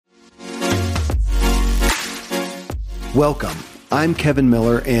Welcome. I'm Kevin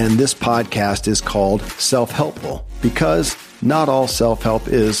Miller, and this podcast is called Self-Helpful because not all self-help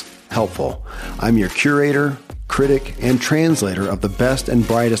is helpful. I'm your curator, critic, and translator of the best and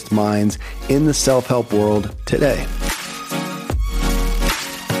brightest minds in the self-help world today.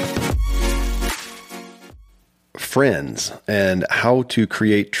 Friends and how to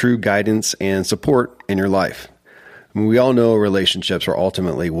create true guidance and support in your life. We all know relationships are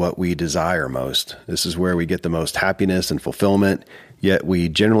ultimately what we desire most. This is where we get the most happiness and fulfillment, yet we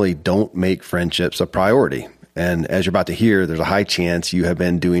generally don't make friendships a priority. And as you're about to hear, there's a high chance you have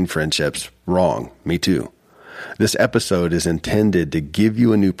been doing friendships wrong. Me too. This episode is intended to give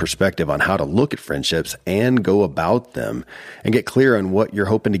you a new perspective on how to look at friendships and go about them and get clear on what you're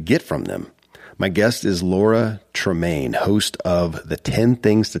hoping to get from them. My guest is Laura Tremaine, host of the 10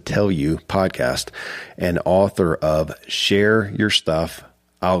 Things to Tell You podcast and author of Share Your Stuff,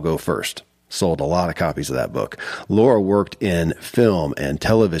 I'll Go First. Sold a lot of copies of that book. Laura worked in film and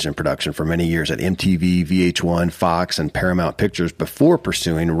television production for many years at MTV, VH1, Fox, and Paramount Pictures before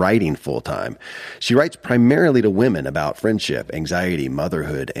pursuing writing full-time. She writes primarily to women about friendship, anxiety,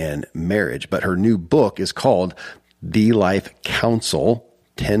 motherhood, and marriage, but her new book is called The Life Counsel,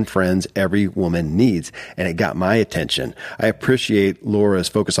 10 Friends Every Woman Needs, and it got my attention. I appreciate Laura's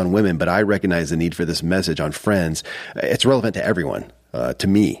focus on women, but I recognize the need for this message on friends. It's relevant to everyone, to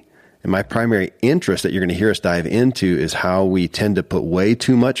me. And my primary interest that you're going to hear us dive into is how we tend to put way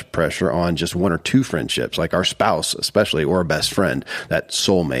too much pressure on just one or two friendships, like our spouse, especially, or a best friend, that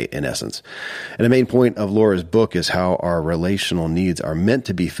soulmate in essence. And the main point of Laura's book is how our relational needs are meant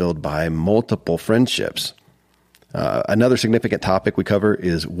to be filled by multiple friendships. Another significant topic we cover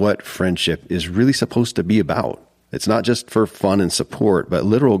is what friendship is really supposed to be about. It's not just for fun and support, but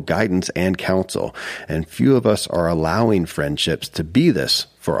literal guidance and counsel. And few of us are allowing friendships to be this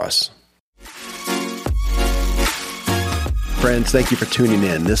for us. Friends, thank you for tuning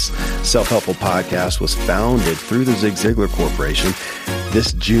in. This self-helpful podcast was founded through the Zig Ziglar Corporation.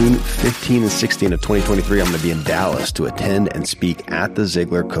 This June 15 and 16 of 2023, I'm going to be in Dallas to attend and speak at the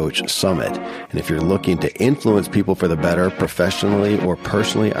Ziglar Coach Summit. And if you're looking to influence people for the better, professionally or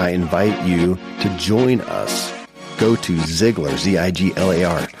personally, I invite you to join us. Go to Ziglar,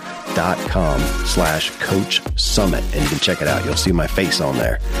 ZIGLAR.com/Coach Summit, and you can check it out. You'll see my face on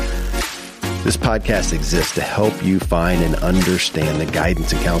there. This podcast exists to help you find and understand the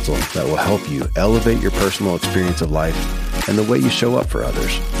guidance and counsel that will help you elevate your personal experience of life and the way you show up for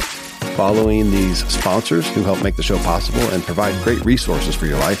others. Following these sponsors who help make the show possible and provide great resources for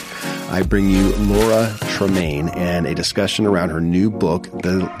your life, I bring you Laura Tremaine and a discussion around her new book,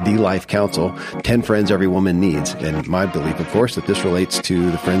 The Life Counsel, 10 Friends Every Woman Needs. And my belief, of course, that this relates to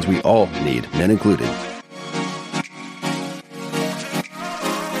the friends we all need, men included.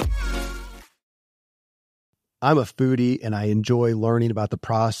 I'm a foodie and I enjoy learning about the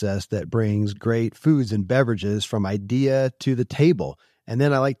process that brings great foods and beverages from idea to the table. And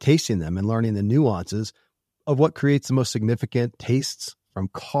then I like tasting them and learning the nuances of what creates the most significant tastes, from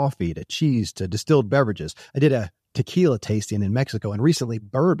coffee to cheese to distilled beverages. I did a tequila tasting in Mexico and recently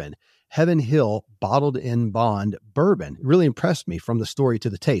bourbon. Heaven Hill Bottled in Bond Bourbon really impressed me from the story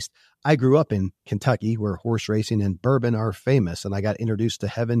to the taste. I grew up in Kentucky where horse racing and bourbon are famous, and I got introduced to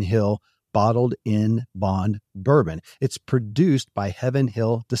Heaven Hill Bottled in Bond Bourbon. It's produced by Heaven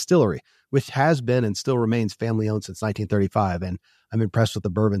Hill Distillery, which has been and still remains family-owned since 1935. And I'm impressed with the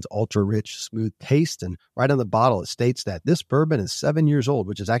bourbon's ultra-rich, smooth taste. And right on the bottle, it states that this bourbon is 7 years old,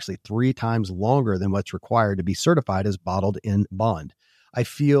 which is actually 3 times longer than what's required to be certified as bottled in bond. I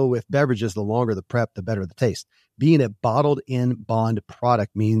feel with beverages, the longer the prep, the better the taste. Being a bottled in bond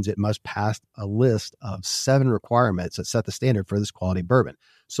product means it must pass a list of 7 requirements that set the standard for this quality bourbon.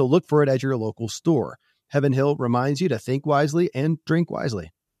 So look for it at your local store. Heaven Hill reminds you to think wisely and drink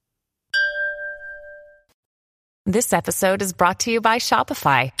wisely. This episode is brought to you by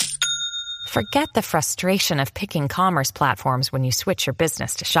Shopify. Forget the frustration of picking commerce platforms when you switch your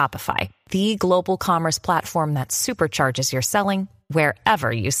business to Shopify, the global commerce platform that supercharges your selling wherever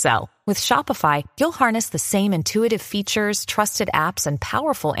you sell. With Shopify, you'll harness the same intuitive features, trusted apps, and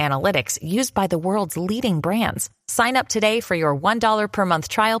powerful analytics used by the world's leading brands. Sign up today for your $1 per month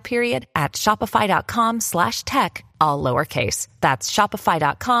trial period at shopify.com/tech, all lowercase. That's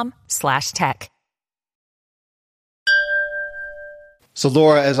shopify.com/tech. So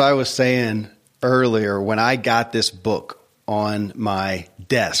Laura, as I was saying earlier, when I got this book on my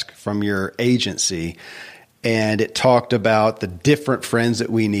desk from your agency, and it talked about the different friends that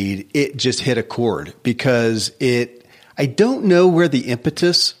we need, it just hit a chord because I don't know where the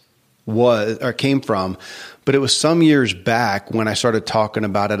impetus was or came from, but it was some years back when I started talking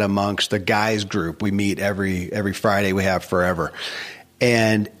about it amongst the guys group. We meet every Friday we have forever.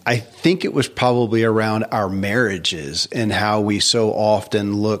 And I think it was probably around our marriages and how we so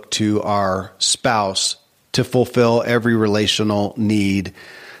often look to our spouse to fulfill every relational need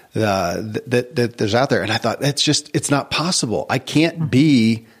that there's out there. And I thought, it's not possible. I can't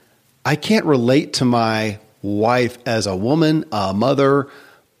relate to my wife as a woman, a mother,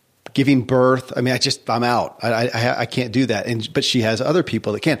 giving birth. I mean, I'm out. I can't do that. But she has other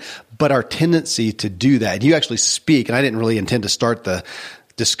people that can. But our tendency to do that, and you actually speak, and I didn't really intend to start the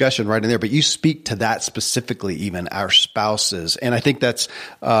discussion right in there, but you speak to that specifically, even our spouses. And I think that's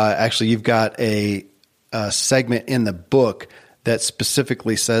actually, you've got a segment in the book that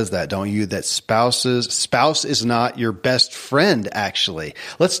specifically says that, don't you? That spouse is not your best friend, actually.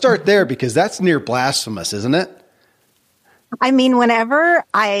 Let's start there, because that's near blasphemous, isn't it? I mean, whenever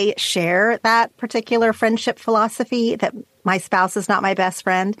I share that particular friendship philosophy that my spouse is not my best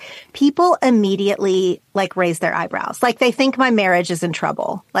friend, people immediately raise their eyebrows. They think my marriage is in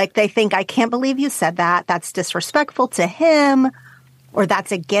trouble. They think, I can't believe you said that. That's disrespectful to him, or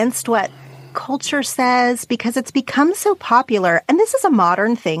that's against what culture says, because it's become so popular. And this is a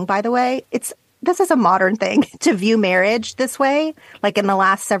modern thing, by the way. This is a modern thing to view marriage this way, in the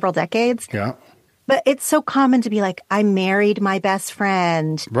last several decades. Yeah. But it's so common to be I married my best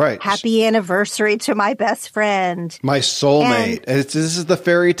friend. Right. Happy anniversary to my best friend. My soulmate. This is the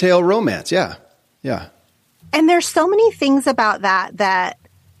fairy tale romance. Yeah. Yeah. And there's so many things about that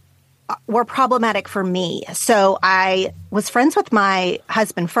were problematic for me. So I was friends with my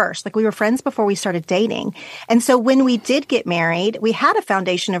husband first. We were friends before we started dating. And so when we did get married, we had a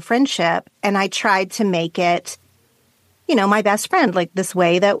foundation of friendship, and I tried to make it, my best friend, this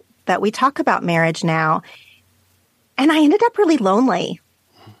way that we talk about marriage now. And I ended up really lonely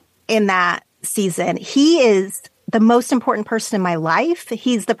in that season. He is the most important person in my life.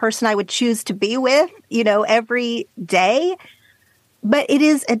 He's the person I would choose to be with, every day. But it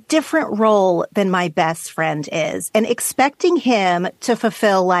is a different role than my best friend is. And expecting him to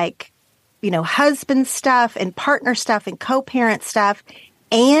fulfill husband stuff and partner stuff and co-parent stuff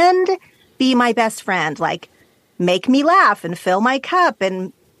and be my best friend, make me laugh and fill my cup.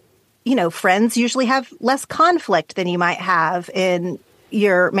 And, friends usually have less conflict than you might have in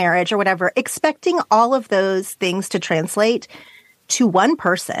your marriage or whatever. Expecting all of those things to translate to one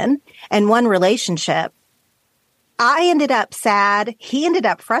person and one relationship, I ended up sad. He ended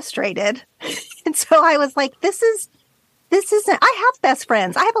up frustrated. And so I was this isn't, I have best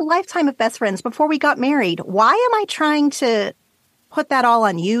friends. I have a lifetime of best friends before we got married. Why am I trying to put that all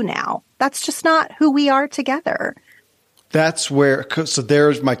on you now? That's just not who we are together. That's where, so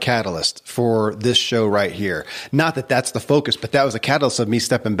there's my catalyst for this show right here. Not that that's the focus, but that was a catalyst of me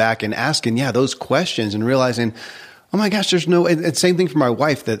stepping back and asking, those questions and realizing, oh my gosh, there's no, and same thing for my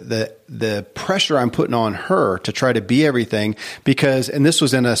wife, that the pressure I'm putting on her to try to be everything, because, and this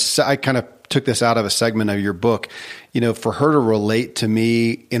was I kind of took this out of a segment of your book, for her to relate to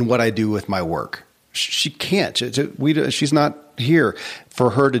me in what I do with my work. She can't, she's not here. For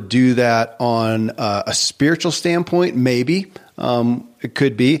her to do that on a spiritual standpoint, maybe, it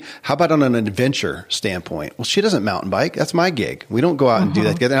could be. How about on an adventure standpoint? Well, she doesn't mountain bike. That's my gig. We don't go out and do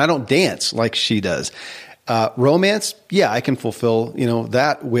that together. And I don't dance like she does. Romance, I can fulfill,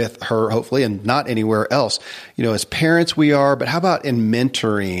 that with her, hopefully, and not anywhere else. As parents we are, but how about in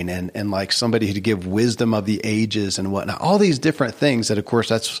mentoring and somebody to give wisdom of the ages and whatnot, all these different things that, of course,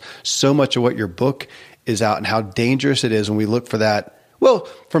 that's so much of what your book is out, and how dangerous it is when we look for that, well,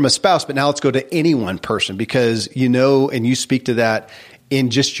 from a spouse, but now let's go to any one person, because, and you speak to that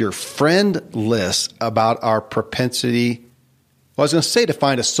in just your friend list about our propensity. Well, I was going to say to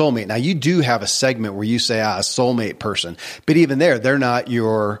find a soulmate. Now, you do have a segment where you say, a soulmate person. But even there, they're not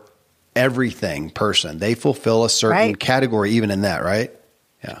your everything person. They fulfill a certain category even in that, right?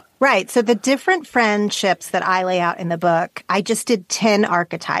 Yeah. Right. So the different friendships that I lay out in the book, I just did 10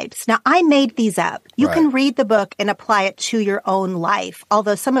 archetypes. Now, I made these up. You can read the book and apply it to your own life,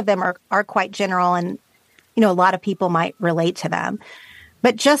 although some of them are quite general and, a lot of people might relate to them.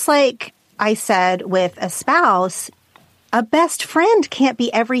 But just like I said with a spouse, a best friend can't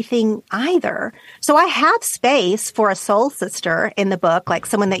be everything either. So I have space for a soul sister in the book,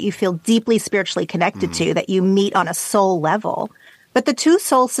 someone that you feel deeply spiritually connected to, that you meet on a soul level. But the two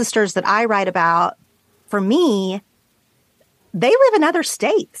soul sisters that I write about, for me, they live in other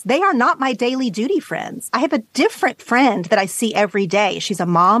states. They are not my daily duty friends. I have a different friend that I see every day. She's a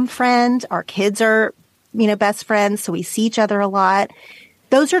mom friend. Our kids are, best friends, so we see each other a lot.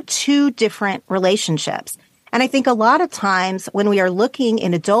 Those are two different relationships. And I think a lot of times when we are looking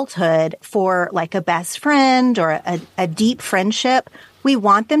in adulthood for like a best friend or a deep friendship, we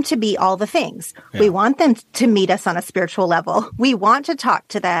want them to be all the things. Yeah. We want them to meet us on a spiritual level. We want to talk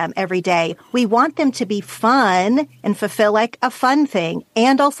to them every day. We want them to be fun and fulfill like a fun thing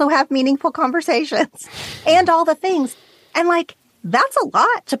and also have meaningful conversations and all the things. And like, that's a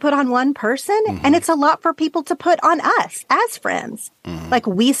lot to put on one person. Mm-hmm. And it's a lot for people to put on us as friends. Mm-hmm. Like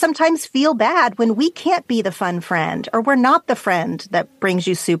we sometimes feel bad when we can't be the fun friend, or we're not the friend that brings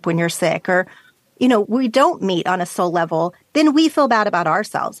you soup when you're sick, or we don't meet on a soul level, then we feel bad about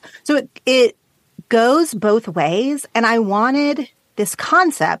ourselves. So it goes both ways. And I wanted this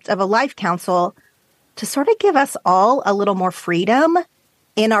concept of a life council to sort of give us all a little more freedom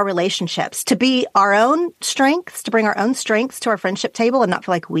in our relationships, to be our own strengths, to bring our own strengths to our friendship table and not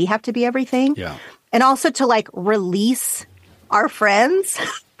feel like we have to be everything. Yeah. And also to like release our friends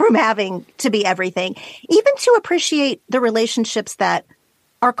from having to be everything, even to appreciate the relationships that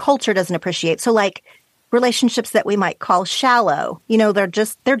our culture doesn't appreciate. So like relationships that we might call shallow, they're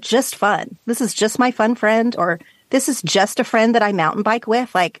just fun. This is just my fun friend, or this is just a friend that I mountain bike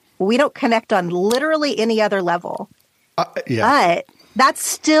with. Like we don't connect on literally any other level. But that's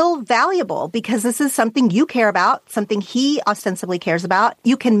still valuable because this is something you care about, something he ostensibly cares about.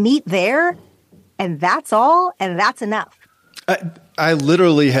 You can meet there, and that's all, and that's enough. I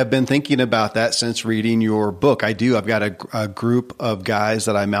literally have been thinking about that since reading your book. I've got a group of guys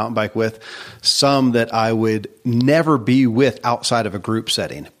that I mountain bike with, some that I would never be with outside of a group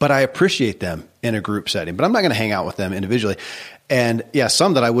setting, but I appreciate them in a group setting, but I'm not going to hang out with them individually. And yeah,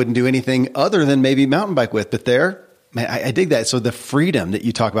 some that I wouldn't do anything other than maybe mountain bike with, but man, I dig that. So the freedom that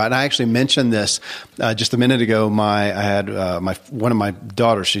you talk about, and I actually mentioned this just a minute ago. I had one of my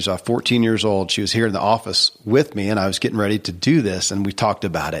daughters. She's 14 years old. She was here in the office with me, and I was getting ready to do this, and we talked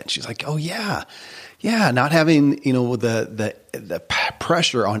about it. She's like, "Oh yeah, not having the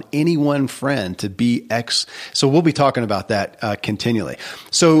pressure on any one friend to be X." So we'll be talking about that continually.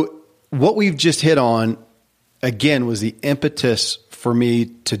 So what we've just hit on again was the impetus for me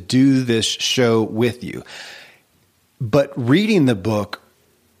to do this show with you. But reading the book,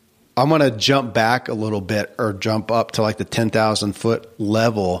 I'm going to jump back a little bit, or jump up to like the 10,000 foot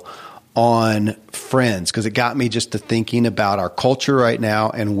level on friends, because it got me just to thinking about our culture right now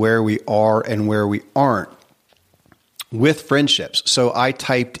and where we are and where we aren't with friendships. So I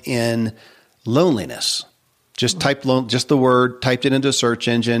typed in loneliness, just the word, typed it into a search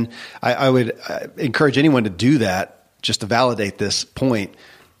engine. I would encourage anyone to do that just to validate this point.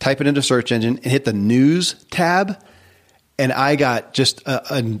 Type it into a search engine and hit the news tab. And I got just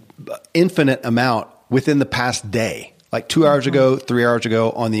an infinite amount within the past day, like 2 hours ago, 3 hours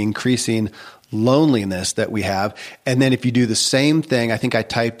ago, on the increasing loneliness that we have. And then if you do the same thing, I think I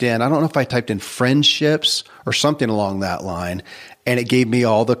typed in, I don't know if I typed in friendships or something along that line, and it gave me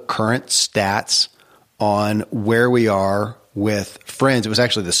all the current stats on where we are with friends. It was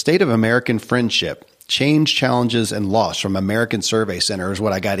actually the State of American Friendship, Change, Challenges, and Loss from American Survey Center is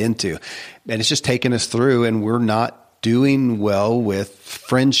what I got into. And it's just taken us through, and we're not doing well with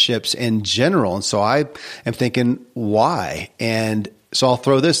friendships in general. And so I am thinking, why? And so I'll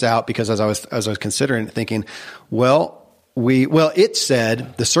throw this out because as I was considering it, thinking, it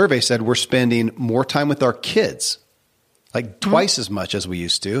said, the survey said we're spending more time with our kids, like twice as much as we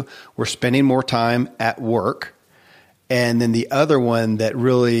used to. We're spending more time at work. And then the other one that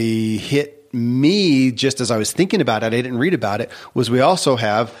really hit me just as I was thinking about it, I didn't read about it, was we also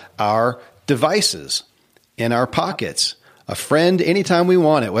have our devices in our pockets. A friend anytime we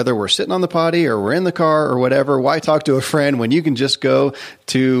want it, whether we're sitting on the potty or we're in the car or whatever. Why talk to a friend when you can just go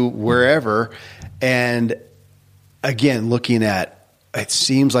to wherever? And again, looking at, it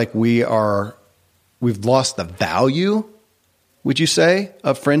seems like we've lost the value, would you say,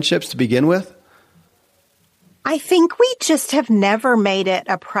 of friendships to begin with? I think we just have never made it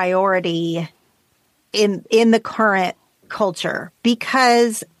a priority in the current culture,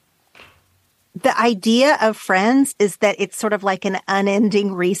 because the idea of friends is that it's sort of like an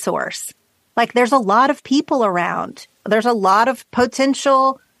unending resource. Like there's a lot of people around. There's a lot of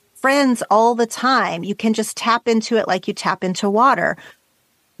potential friends all the time. You can just tap into it like you tap into water.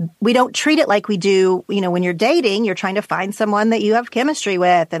 We don't treat it like we do, when you're dating, you're trying to find someone that you have chemistry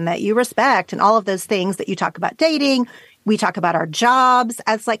with and that you respect and all of those things that you talk about dating. We talk about our jobs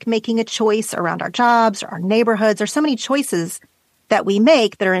as like making a choice around our jobs or our neighborhoods. There's so many choices that we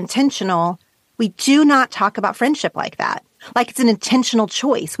make that are intentional. We do not talk about friendship like that, like it's an intentional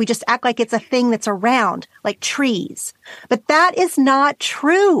choice. We just act like it's a thing that's around, like trees. But that is not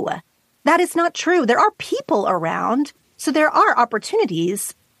true. That is not true. There are people around, so there are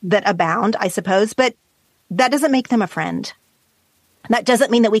opportunities that abound, I suppose, but that doesn't make them a friend. That doesn't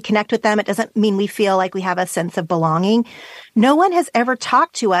mean that we connect with them. It doesn't mean we feel like we have a sense of belonging. No one has ever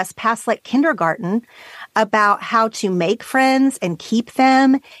talked to us past like kindergarten about how to make friends and keep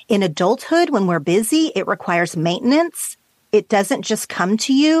them. In adulthood, when we're busy, it requires maintenance. It doesn't just come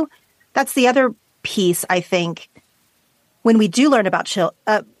to you. That's the other piece, I think. When we do learn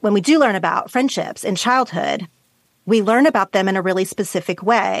about friendships in childhood, we learn about them in a really specific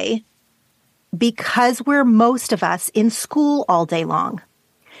way because we're most of us in school all day long.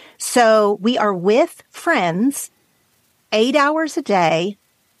 So we are with friends 8 hours a day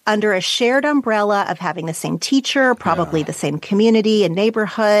under a shared umbrella of having the same teacher, probably the same community and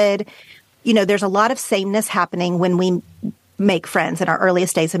neighborhood. You know, there's a lot of sameness happening when we make friends in our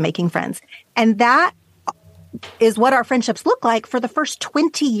earliest days of making friends. And that is what our friendships look like for the first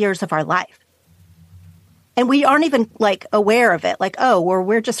 20 years of our life. And we aren't even like aware of it. Like, oh,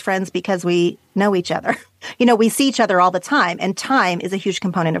 we're just friends because we know each other. You know, we see each other all the time, and time is a huge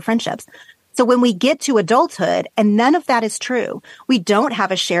component of friendships. So when we get to adulthood, and none of that is true, we don't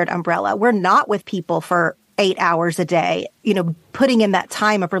have a shared umbrella. We're not with people for 8 hours a day, you know, putting in that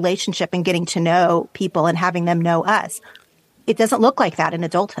time of relationship and getting to know people and having them know us. It doesn't look like that in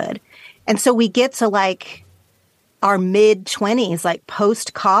adulthood. And so we get to like our mid-20s, like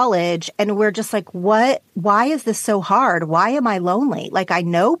post-college, and we're just like, what? Why is this so hard? Why am I lonely? Like, I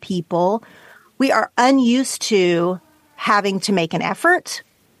know people. We are unused to having to make an effort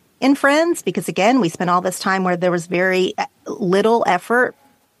in friends because, again, we spent all this time where there was very little effort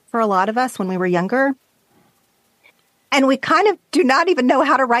for a lot of us when we were younger. And we kind of do not even know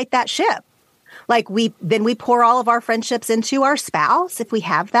how to right that ship. Like, we pour all of our friendships into our spouse, if we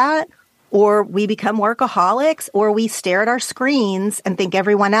have that, or we become workaholics, or we stare at our screens and think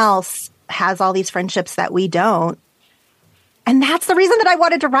everyone else has all these friendships that we don't. And that's the reason that I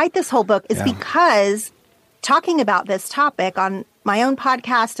wanted to write this whole book, is because talking about this topic on my own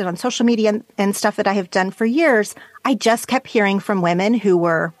podcast and on social media and stuff that I have done for years, I just kept hearing from women who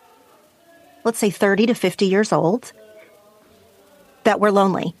were, let's say, 30 to 50 years old that were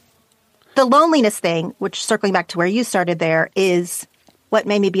lonely. The loneliness thing, which, circling back to where you started there, is what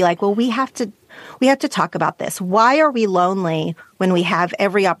made me be like, well, we have to talk about this. Why are we lonely when we have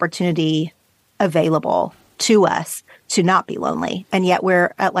every opportunity available to us to not be lonely? And yet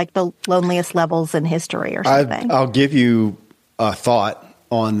we're at like the loneliest levels in history or something. I'll give you a thought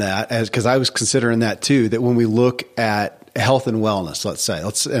on that, because I was considering that too, that when we look at health and wellness, let's say,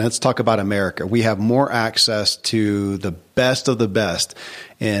 let's talk about America. We have more access to the best of the best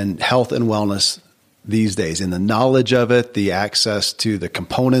in health and wellness these days, in the knowledge of it, the access to the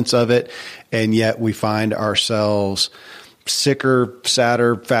components of it. And yet we find ourselves sicker,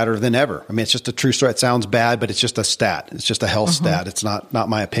 sadder, fatter than ever. I mean, it's just a true story. It sounds bad, but it's just a stat. It's just a health stat. It's not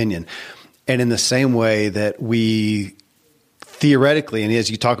my opinion. And in the same way that we theoretically, and as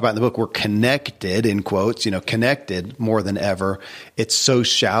you talk about in the book, we're connected, in quotes, connected more than ever. It's so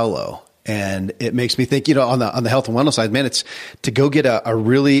shallow. And it makes me think, on the health and wellness side, man, it's to go get a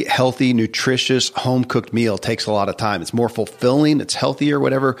really healthy, nutritious, home cooked meal takes a lot of time. It's more fulfilling. It's healthier,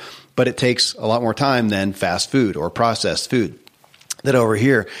 whatever, but it takes a lot more time than fast food or processed food. That over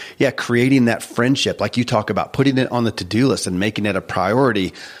here, creating that friendship, like you talk about, putting it on the to-do list and making it a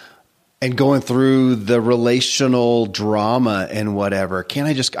priority and going through the relational drama and whatever.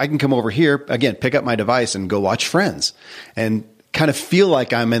 I can come over here, again, pick up my device and go watch Friends and kind of feel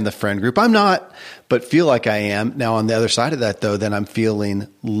like I'm in the friend group. I'm not, but feel like I am. Now, on the other side of that, though, then I'm feeling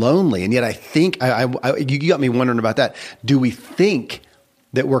lonely. And yet I think, you got me wondering about that. Do we think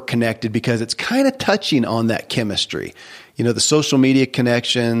that we're connected because it's kind of touching on that chemistry? The social media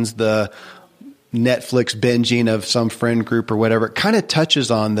connections, the Netflix binging of some friend group or whatever, it kind of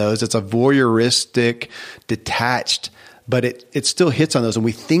touches on those. It's a voyeuristic, detached, but it still hits on those. And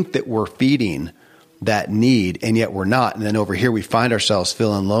we think that we're feeding that need, and yet we're not. And then over here, we find ourselves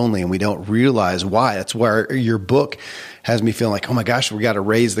feeling lonely and we don't realize why. That's where your book has me feeling like, oh my gosh, we got to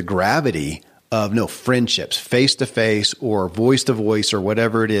raise the gravity of friendships, face to face or voice to voice or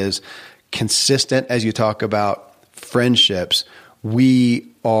whatever it is, consistent as you talk about friendships. We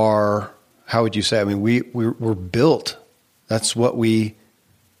are, how would you say? I mean, we're built. That's what we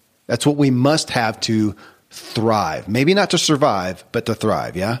must have to thrive. Maybe not to survive, but to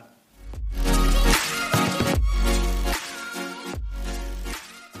thrive. Yeah.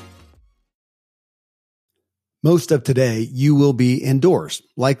 Most of today, you will be indoors,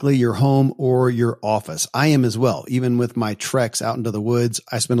 likely your home or your office. I am as well. Even with my treks out into the woods,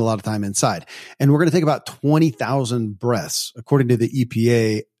 I spend a lot of time inside. And we're going to take about 20,000 breaths. According to the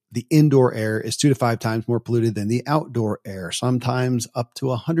EPA, The indoor air is 2 to 5 times more polluted than the outdoor air, sometimes up to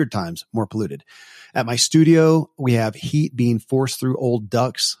 100 times more polluted. At my studio, we have heat being forced through old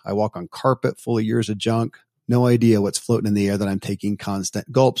ducts. I walk on carpet full of years of junk. No idea what's floating in the air that I'm taking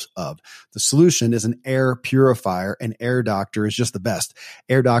constant gulps of. The solution is an air purifier, and Air Doctor is just the best.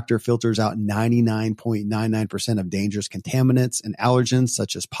 Air Doctor filters out 99.99% of dangerous contaminants and allergens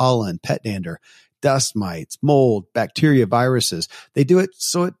such as pollen, pet dander, dust mites, mold, bacteria, viruses. They do it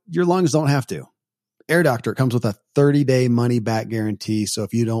so your lungs don't have to. Air Doctor comes with a 30-day money-back guarantee, so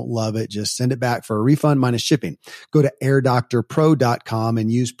if you don't love it, just send it back for a refund minus shipping. Go to airdoctorpro.com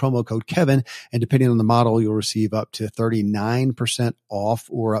and use promo code Kevin, and depending on the model, you'll receive up to 39% off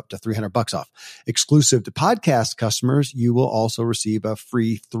or up to $300 off. Exclusive to podcast customers, you will also receive a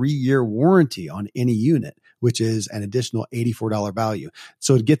free 3-year warranty on any unit, which is an additional $84 value.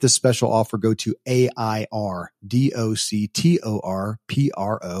 So to get this special offer, go to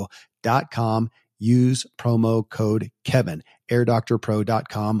airdoctorpro.com. Use promo code Kevin.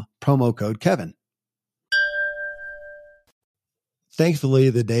 airdoctorpro.com, promo code Kevin.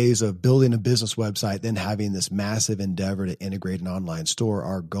 Thankfully, the days of building a business website, then having this massive endeavor to integrate an online store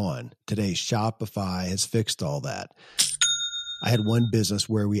are gone. Today, Shopify has fixed all that. I had one business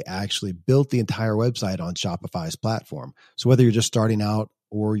where we actually built the entire website on Shopify's platform. So whether you're just starting out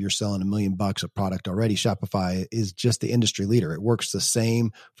or you're selling $1 million of product already, Shopify is just the industry leader. It works the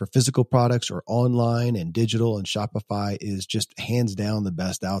same for physical products or online and digital, and Shopify is just hands down the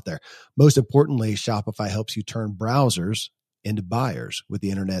best out there. Most importantly, Shopify helps you turn browsers into buyers with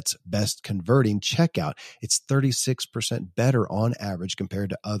the internet's best converting checkout. It's 36% better on average compared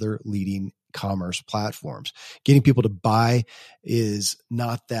to other leading commerce platforms. Getting people to buy is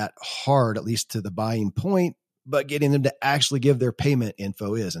not that hard, at least to the buying point, but getting them to actually give their payment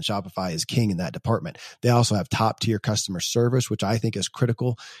info is, and Shopify is king in that department. They also have top tier customer service, which I think is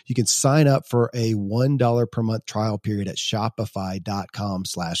critical. You can sign up for a $1 per month trial period at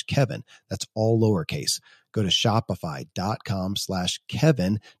shopify.com/Kevin. That's all lowercase. Go to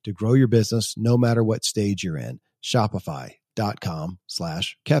shopify.com/Kevin to grow your business no matter what stage you're in.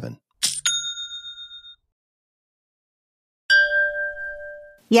 Shopify.com/Kevin.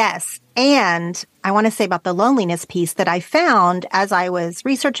 Yes. And I want to say about the loneliness piece that I found as I was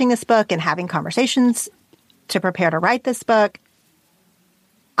researching this book and having conversations to prepare to write this book.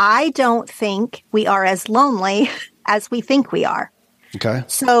 I don't think we are as lonely as we think we are. Okay.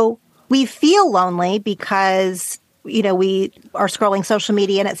 So we feel lonely because, we are scrolling social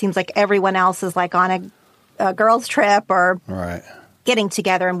media and it seems like everyone else is like on a girls' trip or getting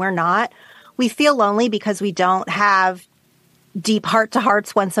together and we're not. We feel lonely because we don't have deep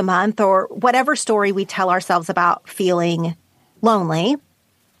heart-to-hearts once a month or whatever story we tell ourselves about feeling lonely.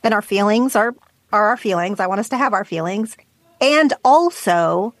 Then our feelings are our feelings. I want us to have our feelings. And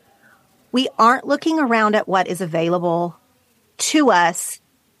also, we aren't looking around at what is available to us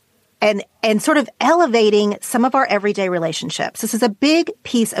and sort of elevating some of our everyday relationships. This is a big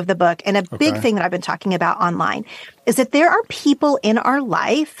piece of the book and a big thing that I've been talking about online is that there are people in our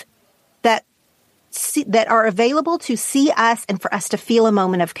life that are available to see us and for us to feel a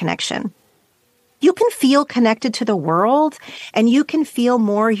moment of connection. You can feel connected to the world and you can feel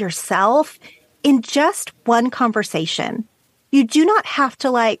more yourself in just one conversation. You do not have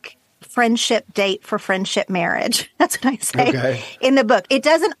to friendship date for friendship marriage. That's what I say in the book. It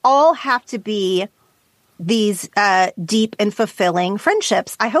doesn't all have to be these deep and fulfilling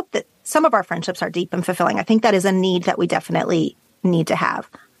friendships. I hope that some of our friendships are deep and fulfilling. I think that is a need that we definitely need to have.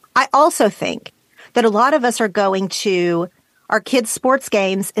 I also think that a lot of us are going to our kids' sports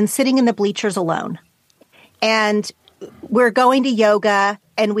games and sitting in the bleachers alone. And we're going to yoga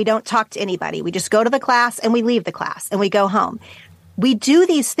and we don't talk to anybody. We just go to the class and we leave the class and we go home. We do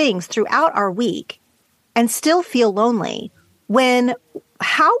these things throughout our week and still feel lonely.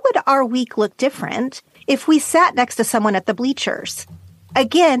 How would our week look different if we sat next to someone at the bleachers?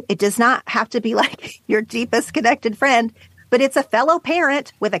 Again, it does not have to be like your deepest connected friend, but it's a fellow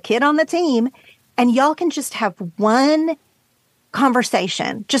parent with a kid on the team. And y'all can just have one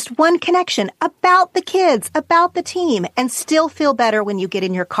conversation, just one connection about the kids, about the team, and still feel better when you get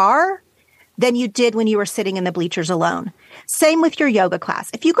in your car than you did when you were sitting in the bleachers alone. Same with your yoga class.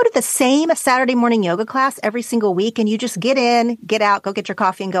 If you go to the same Saturday morning yoga class every single week and you just get in, get out, go get your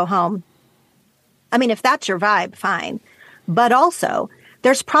coffee and go home. I mean, if that's your vibe, fine. But also,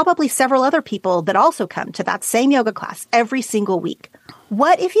 there's probably several other people that also come to that same yoga class every single week.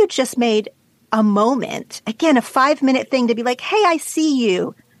 What if you just made a moment, again, a 5-minute thing to be like, hey, I see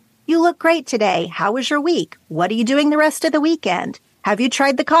you. You look great today. How was your week? What are you doing the rest of the weekend? Have you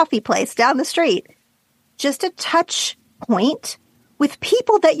tried the coffee place down the street? Just a touch point with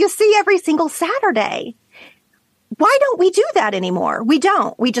people that you see every single Saturday. Why don't we do that anymore? We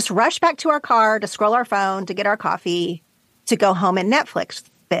don't. We just rush back to our car to scroll our phone, to get our coffee, to go home and Netflix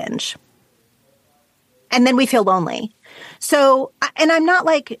binge. And then we feel lonely. So, and I'm not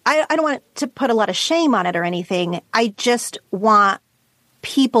like, I don't want to put a lot of shame on it or anything. I just want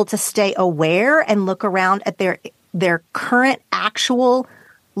people to stay aware and look around at their current actual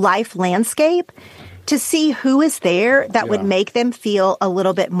life landscape to see who is there that would make them feel a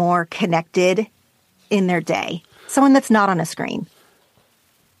little bit more connected in their day. Someone that's not on a screen.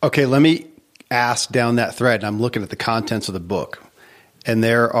 Okay, let me ask down that thread. And I'm looking at the contents of the book. And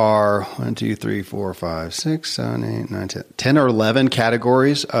there are 1, 2, 3, 4, 5, 6, 7, 8, 9, 10 or 11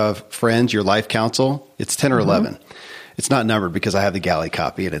 categories of friends, your life counsel. It's 10 or 11. It's not numbered because I have the galley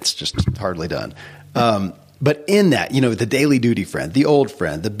copy and it's just hardly done. But in that, the daily duty friend, the old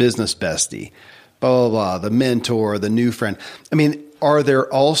friend, the business bestie, blah, blah, blah, the mentor, the new friend. I mean, are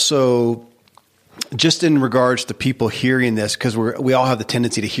there also, just in regards to people hearing this, because we all have the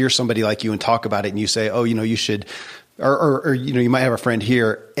tendency to hear somebody like you and talk about it and you say, oh, you should, or you might have a friend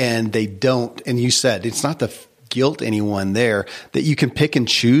here and they don't. And you said it's not the guilt anyone there, that you can pick and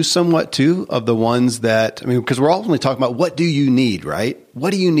choose somewhat too of the ones that, because we're all only talking about what do you need, right?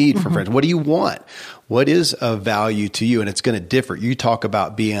 What do you need from friends? What do you want? What is of value to you? And it's going to differ. You talk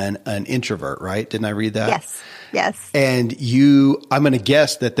about being an introvert, right? Didn't I read that? Yes. And I'm going to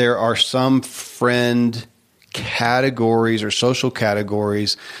guess that there are some friend categories or social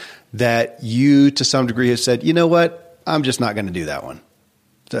categories that you to some degree have said, you know what? I'm just not going to do that one.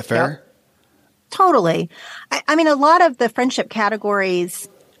 Is that fair? Yep. Totally. I mean, a lot of the friendship categories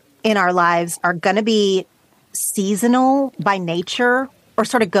in our lives are going to be seasonal by nature or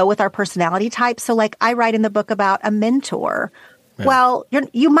sort of go with our personality type. So like I write in the book about a mentor. Yeah. Well,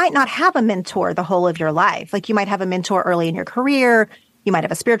 you might not have a mentor the whole of your life. Like you might have a mentor early in your career. You might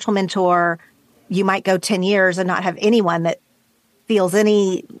have a spiritual mentor. You might go 10 years and not have anyone that feels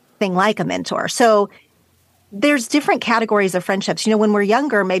anything like a mentor. So there's different categories of friendships. When we're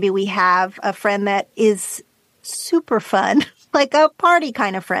younger, maybe we have a friend that is super fun, like a party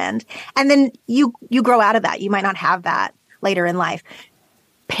kind of friend. And then you grow out of that. You might not have that later in life.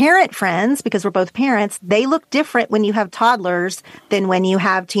 Parent friends, because we're both parents, they look different when you have toddlers than when you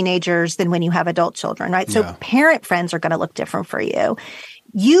have teenagers, than when you have adult children, right? So parent friends are going to look different for you.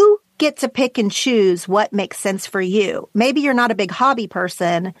 You get to pick and choose what makes sense for you. Maybe you're not a big hobby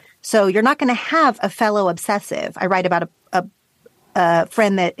person, so you're not going to have a fellow obsessive. I write about a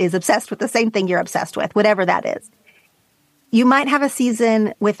friend that is obsessed with the same thing you're obsessed with, whatever that is. You might have a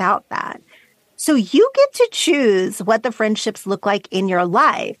season without that. So you get to choose what the friendships look like in your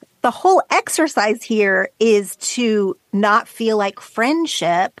life. The whole exercise here is to not feel like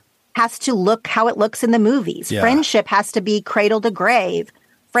friendship has to look how it looks in the movies. Yeah. Friendship has to be cradle to grave.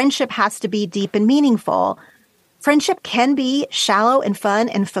 Friendship has to be deep and meaningful. Friendship can be shallow and fun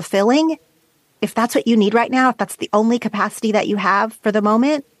and fulfilling. If that's what you need right now, if that's the only capacity that you have for the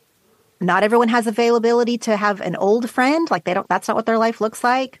moment. Not everyone has availability to have an old friend. Like that's not what their life looks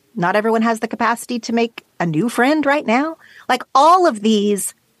like. Not everyone has the capacity to make a new friend right now. Like all of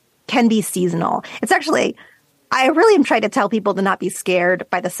these can be seasonal. It's actually, I really am trying to tell people to not be scared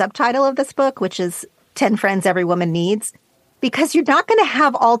by the subtitle of this book, which is 10 Friends Every Woman Needs, because you're not going to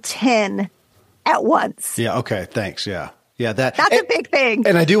have all 10 at once. Yeah. Okay. Thanks. Yeah. Yeah, that's a big thing.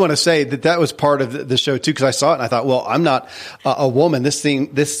 And I do want to say that was part of the show too, because I saw it and I thought, well, I'm not a woman. This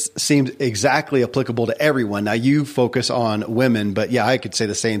seems exactly applicable to everyone. Now you focus on women, but yeah, I could say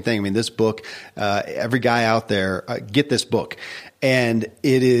the same thing. I mean, this book, every guy out there, get this book. And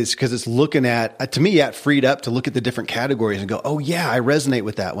it is because it's looking at, to me, it freed up to look at the different categories and go, oh yeah, I resonate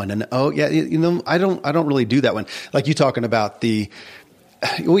with that one. And oh yeah, I don't really do that one. Like you talking about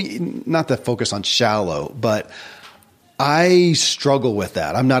not the focus on shallow, but I struggle with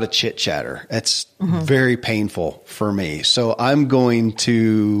that. I'm not a chit chatter. It's very painful for me. So I'm going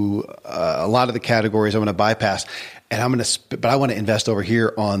to, a lot of the categories I'm going to bypass, and but I want to invest over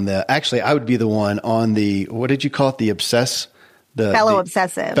here on actually I would be the one on what did you call it? The obsessive. Fellow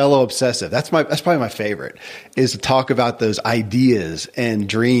obsessive. That's probably my favorite, is to talk about those ideas and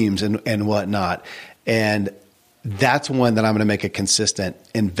dreams and whatnot. And that's one that I'm going to make a consistent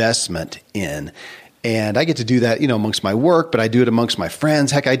investment in. And I get to do that, amongst my work, but I do it amongst my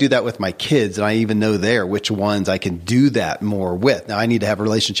friends. Heck, I do that with my kids, and I even know which ones I can do that more with. Now, I need to have a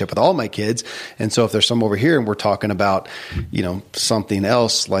relationship with all my kids. And so if there's some over here and we're talking about, something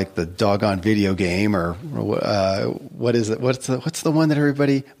else like the doggone video game or what is it? What's the one that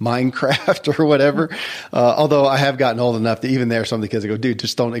everybody, Minecraft or whatever? Although I have gotten old enough that even there, some of the kids go, dude,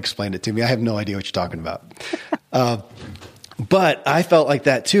 just don't explain it to me. I have no idea what you're talking about. But I felt like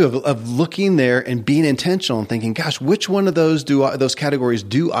that too, of looking there and being intentional and thinking, gosh, which one of those those categories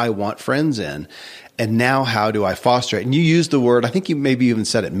do I want friends in? And now how do I foster it? And you used the word, I think you maybe even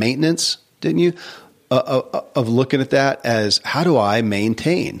said it, maintenance, didn't you? Of looking at that as, how do I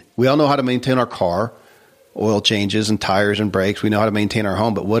maintain? We all know how to maintain our car, oil changes and tires and brakes. We know how to maintain our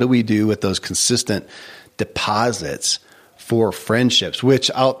home, but what do we do with those consistent deposits for friendships? Which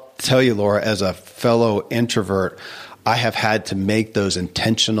I'll tell you, Laura, as a fellow introvert, I have had to make those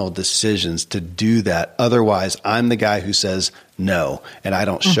intentional decisions to do that. Otherwise, I'm the guy who says no, and I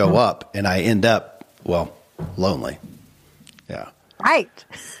don't show up, and I end up, well, lonely. Yeah. Right.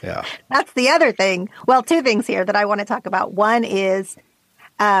 Yeah. That's the other thing. Well, two things here that I want to talk about. One is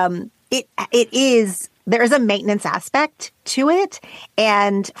there is a maintenance aspect to it.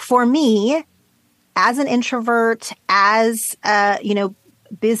 And for me, as an introvert, as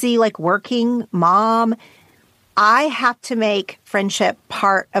busy like working mom, I have to make friendship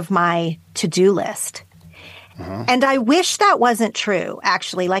part of my to-do list. And I wish that wasn't true,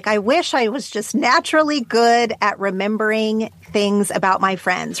 actually. Like, I wish I was just naturally good at remembering things about my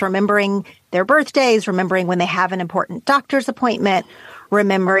friends, remembering their birthdays, remembering when they have an important doctor's appointment,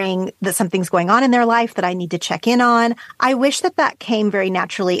 remembering that something's going on in their life that I need to check in on. I wish that came very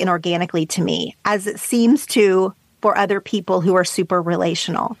naturally and organically to me, as it seems to for other people who are super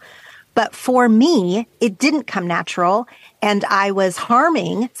relational. But for me, it didn't come natural. And I was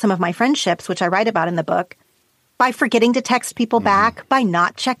harming some of my friendships, which I write about in the book, by forgetting to text people back, by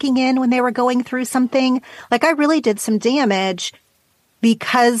not checking in when they were going through something. Like, I really did some damage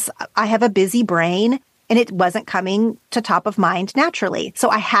because I have a busy brain and it wasn't coming to top of mind naturally. So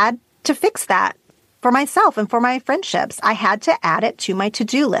I had to fix that for myself and for my friendships. I had to add it to my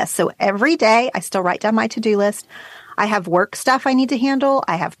to-do list. So every day I still write down my to-do list. I have work stuff I need to handle.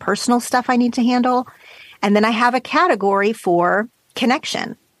 I have personal stuff I need to handle. And then I have a category for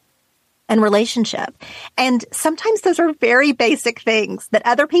connection and relationship. And sometimes those are very basic things that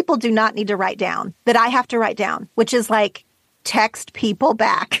other people do not need to write down, that I have to write down, which is like text people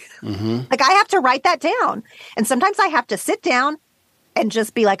back. Like, I have to write that down. And sometimes I have to sit down and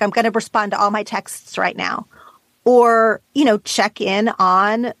just be like, I'm going to respond to all my texts right now. Or, check in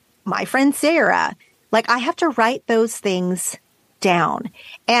on my friend Sarah. Like, I have to write those things down.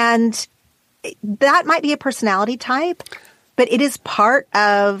 And that might be a personality type, but it is part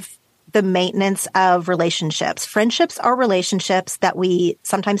of the maintenance of relationships. Friendships are relationships that we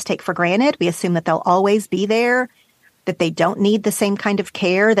sometimes take for granted. We assume that they'll always be there, that they don't need the same kind of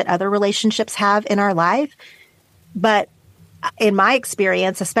care that other relationships have in our life. But in my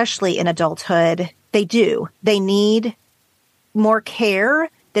experience, especially in adulthood, they do. They need more care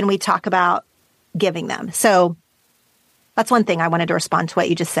than we talk about giving them. So that's one thing I wanted to respond to what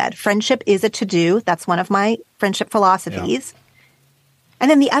you just said. Friendship is a to-do. That's one of my friendship philosophies. Yeah. And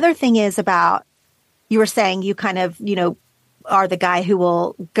then the other thing is about, you were saying you kind of, are the guy who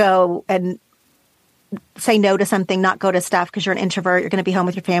will go and say no to something, not go to stuff because you're an introvert, you're going to be home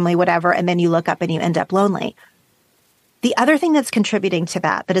with your family, whatever, and then you look up and you end up lonely. The other thing that's contributing to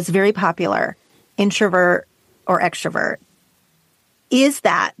that is very popular, introvert or extrovert, is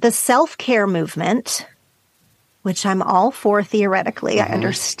that the self-care movement, which I'm all for theoretically, I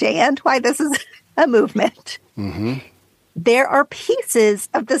understand why this is a movement. There are pieces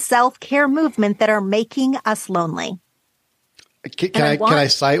of the self-care movement that are making us lonely. Can I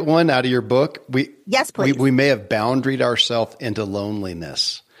cite one out of your book? Yes, please. We may have boundaried ourselves into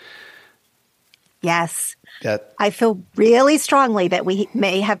loneliness. Yes. I feel really strongly that we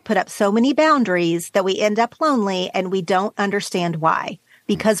may have put up so many boundaries that we end up lonely and we don't understand why.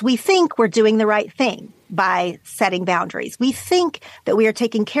 Because we think we're doing the right thing by setting boundaries. We think that we are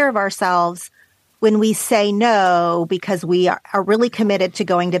taking care of ourselves when we say no because we are really committed to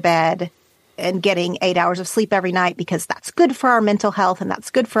going to bed and getting 8 hours of sleep every night because that's good for our mental health and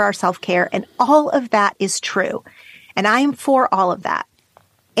that's good for our self-care. And all of that is true. And I am for all of that.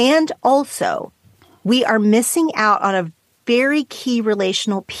 And also, we are missing out on a very key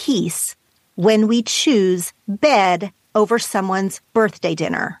relational piece when we choose bed over someone's birthday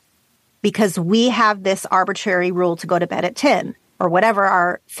dinner because we have this arbitrary rule to go to bed at 10 or whatever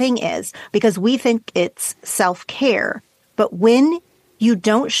our thing is because we think it's self-care. But when you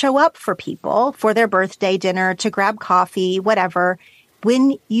don't show up for people for their birthday dinner, to grab coffee, whatever,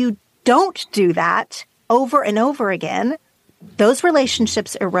 when you don't do that over and over again, those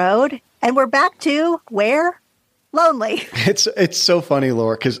relationships erode and we're back to where? Lonely. It's so funny,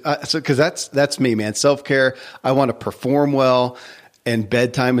 Laura, because that's me, man. Self-care. I want to perform well, and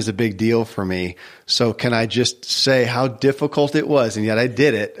bedtime is a big deal for me. So can I just say how difficult it was, and yet I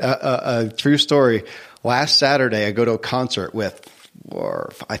did it. A true story. Last Saturday, I go to a concert with,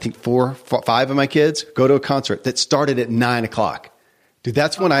 I think 5 of my kids go to a concert that started at 9:00. Dude,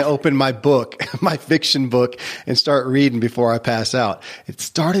 that's when I open my book, my fiction book, and start reading before I pass out. It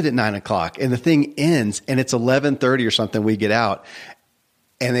started at 9:00 and the thing ends and it's 11:30 or something. We get out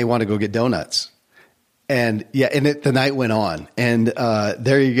and they want to go get donuts. And the night went on, and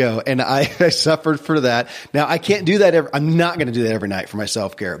there you go. And I suffered for that. Now I can't do that. I'm not going to do that every night for my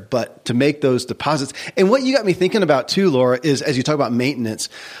self-care, but to make those deposits. And what you got me thinking about too, Laura, is as you talk about maintenance,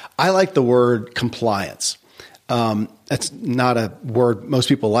 I like the word compliance. That's not a word most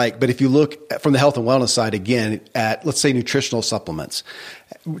people like, but if you look from the health and wellness side again at, let's say, nutritional supplements,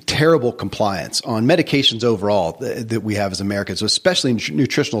 terrible compliance on medications overall that we have as Americans, especially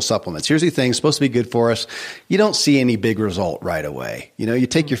nutritional supplements. Here's the thing, supposed to be good for us. You don't see any big result right away. You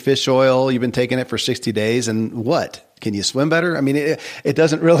take your fish oil, you've been taking it for 60 days and what? Can you swim better? I mean, it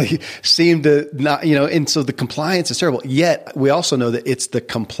doesn't really seem to not, and so the compliance is terrible. Yet we also know that it's the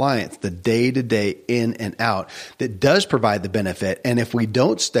compliance, the day-to-day in and out that does provide the benefit. And if we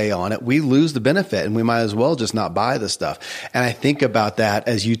don't stay on it, we lose the benefit and we might as well just not buy the stuff. And I think about that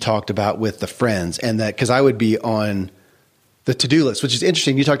as you talked about with the friends and that, because I would be on the to-do list, which is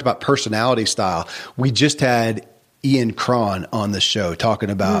interesting. You talked about personality style. We just had Ian Cron on the show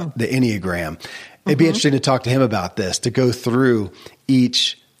talking about the Enneagram. It'd be interesting to talk to him about this, to go through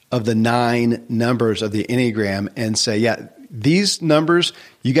each of the 9 numbers of the Enneagram and say, yeah, these numbers,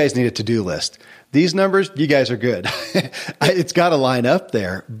 you guys need a to-do list. These numbers, you guys are good. It's got to line up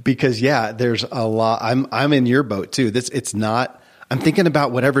there because, there's a lot. I'm in your boat too. I'm thinking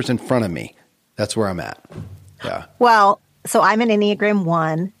about whatever's in front of me. That's where I'm at. Yeah. Well, so I'm an Enneagram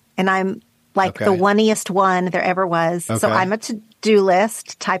 1 and I'm like the oneiest one there ever was. Okay. So I'm a to-do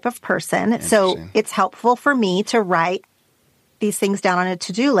list type of person. So it's helpful for me to write these things down on a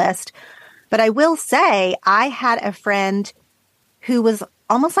to-do list. But I will say I had a friend who was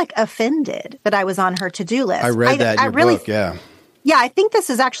almost like offended that I was on her to-do list. I read that in your book, yeah. Yeah, I think this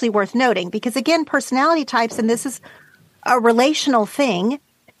is actually worth noting because, again, personality types, and this is a relational thing,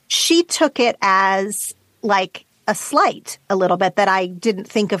 she took it as like a slight a little bit that I didn't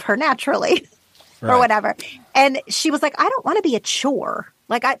think of her naturally or whatever. And she was like, I don't want to be a chore.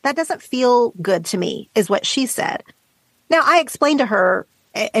 Like that doesn't feel good to me is what she said. Now I explained to her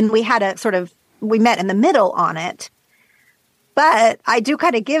and we had we met in the middle on it, but I do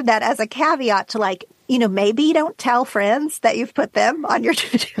kind of give that as a caveat to like, maybe you don't tell friends that you've put them on your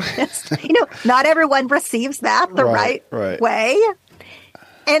to-do list. Not everyone receives that the right way.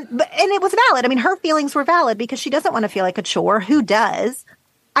 And it was valid. I mean, her feelings were valid because she doesn't want to feel like a chore. Who does?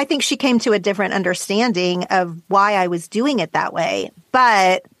 I think she came to a different understanding of why I was doing it that way.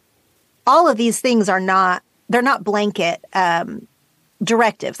 But all of these things they're not blanket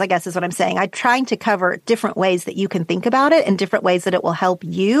directives, I guess is what I'm saying. I'm trying to cover different ways that you can think about it and different ways that it will help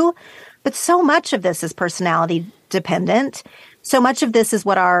you. But so much of this is personality dependent. So much of this is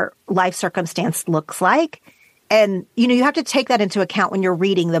what our life circumstance looks like. And, you have to take that into account when you're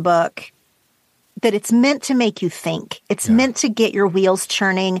reading the book, that it's meant to make you think. It's meant to get your wheels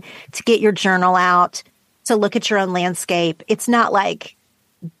churning, to get your journal out, to look at your own landscape. It's not like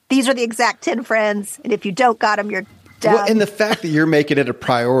these are the exact 10 friends, and if you don't got them, you're done. Well, and the fact that you're making it a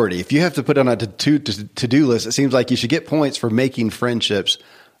priority, if you have to put it on a to-do list, it seems like you should get points for making friendships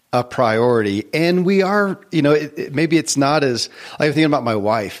a priority. And we are, maybe it's not as, like I'm thinking about my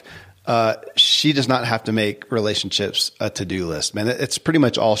wife. She does not have to make relationships a to-do list, man. It's pretty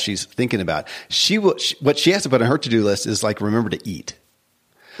much all she's thinking about. What she has to put on her to-do list is like, remember to eat.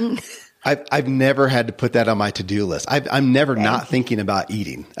 I've never had to put that on my to-do list. I'm never not thinking about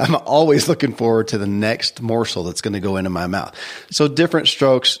eating. I'm always looking forward to the next morsel that's going to go into my mouth. So different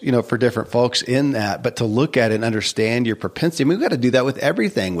strokes, for different folks in that, but to look at it and understand your propensity, we've got to do that with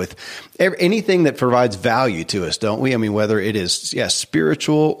everything, with anything that provides value to us, don't we? I mean, whether it is,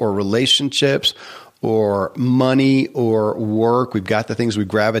 spiritual or relationships or money or work, we've got the things we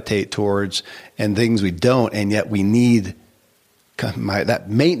gravitate towards and things we don't, and yet we need that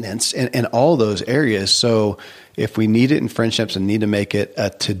maintenance in all those areas. So if we need it in friendships and need to make it a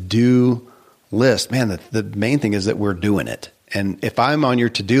to-do list, man, the main thing is that we're doing it. And if I'm on your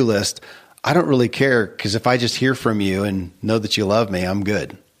to-do list, I don't really care because if I just hear from you and know that you love me, I'm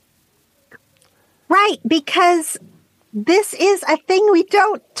good. Right. Because this is a thing we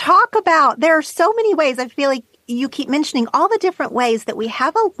don't talk about. There are so many ways. I feel like you keep mentioning all the different ways that we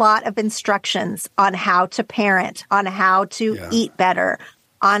have a lot of instructions on how to parent, on how to eat better,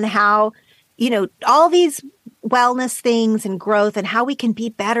 on how, all these wellness things and growth and how we can be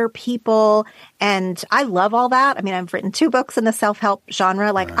better people. And I love all that. I mean, I've written 2 books in the self-help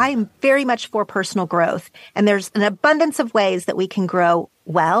genre. Like, I am very much for personal growth. And there's an abundance of ways that we can grow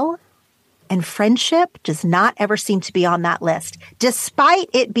well. And friendship does not ever seem to be on that list, despite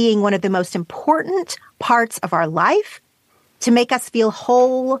it being one of the most important parts of our life to make us feel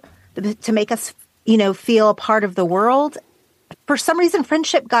whole, to make us, feel a part of the world. For some reason,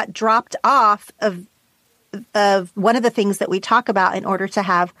 friendship got dropped off of one of the things that we talk about in order to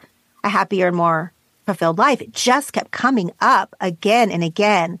have a happier and more fulfilled life. It just kept coming up again and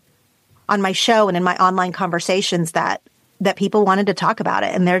again on my show and in my online conversations that people wanted to talk about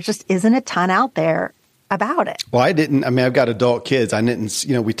it. And there just isn't a ton out there about it. Well, I've got adult kids.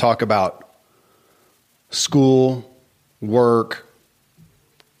 We talk about school, work,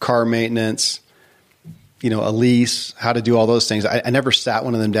 car maintenance, a lease, how to do all those things. I never sat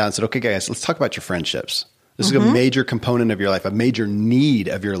one of them down and said, okay, guys, let's talk about your friendships. This is a major component of your life, a major need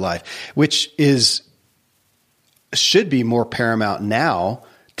of your life, which should be more paramount now,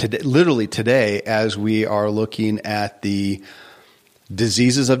 literally today, as we are looking at the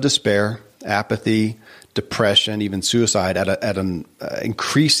diseases of despair, apathy, depression, even suicide at an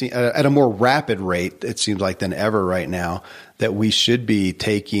increasing, at a more rapid rate, it seems like, than ever right now, that we should be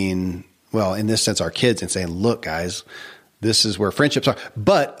taking, well, in this sense, our kids and saying, look, guys, this is where friendships are.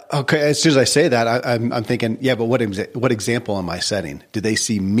 But okay, as soon as I say that, I'm thinking, yeah, but what example am I setting? Do they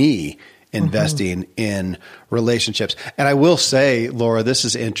see me investing in relationships? And I will say, Laura, this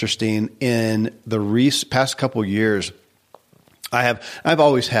is interesting. In the past couple of years, I've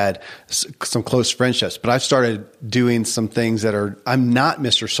always had some close friendships, but I've started doing some things I'm not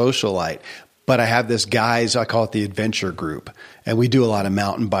Mr. Socialite, but I have this guys, I call it the adventure group, and we do a lot of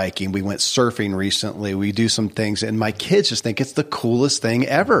mountain biking. We went surfing recently. We do some things, and my kids just think it's the coolest thing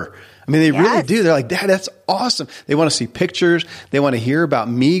ever. I mean, they really do. They're like, Dad, that's awesome. They want to see pictures. They want to hear about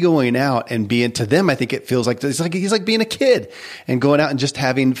me going out and being, to them, I think it feels like, he's like being a kid and going out and just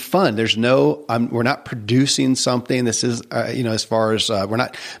having fun. There's we're not producing something. This is, as far as, we're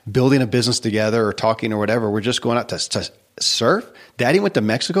not building a business together or talking or whatever. We're just going out to surf. Daddy went to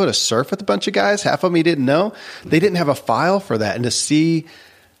Mexico to surf with a bunch of guys. Half of them he didn't know. They didn't have a file for that. And to see,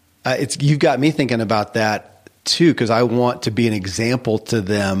 you've got me thinking about that too, because I want to be an example to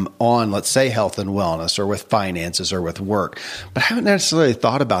them on, let's say, health and wellness, or with finances, or with work. But I haven't necessarily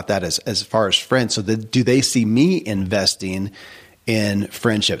thought about that as far as friends. So do they see me investing in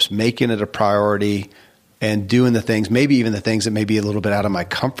friendships, making it a priority, and doing the things, maybe even the things that may be a little bit out of my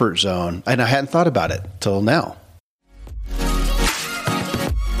comfort zone? And I hadn't thought about it till now.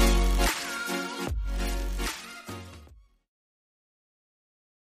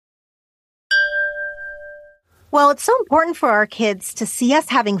 Well, it's so important for our kids to see us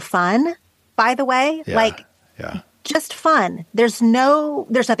having fun, by the way, just fun. There's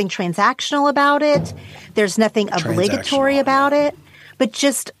nothing transactional about it. There's nothing obligatory about it, but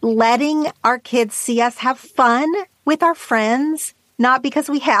just letting our kids see us have fun with our friends, not because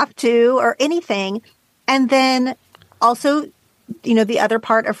we have to or anything. And then also, the other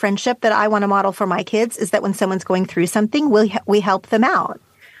part of friendship that I want to model for my kids is that when someone's going through something, we help them out.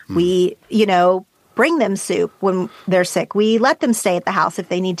 We, bring them soup when they're sick. We let them stay at the house if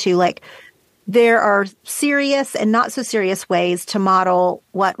they need to. Like, there are serious and not so serious ways to model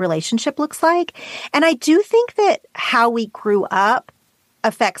what relationship looks like. And I do think that how we grew up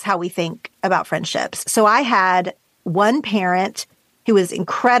affects how we think about friendships. So I had one parent who was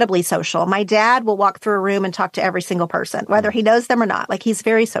incredibly social. My dad will walk through a room and talk to every single person, whether he knows them or not. Like, he's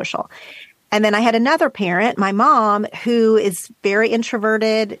very social. And then I had another parent, my mom, who is very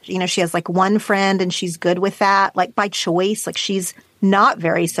introverted. She has like one friend and she's good with that, like by choice. Like, she's not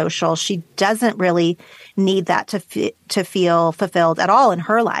very social. She doesn't really need that to feel fulfilled at all in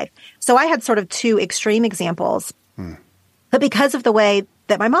her life. So I had sort of 2 extreme examples. But because of the way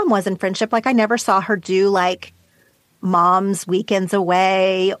that my mom was in friendship, like, I never saw her do like mom's weekends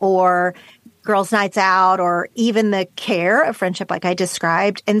away or girls' nights out, or even the care of friendship like I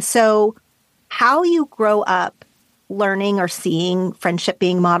described. And so how you grow up learning or seeing friendship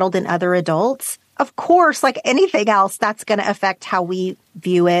being modeled in other adults, of course, like anything else, that's going to affect how we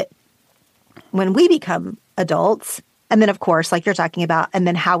view it when we become adults. And then, of course, like you're talking about, and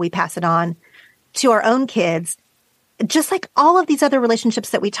then how we pass it on to our own kids. Just like all of these other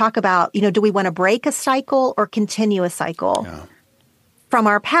relationships that we talk about, do we want to break a cycle or continue a cycle from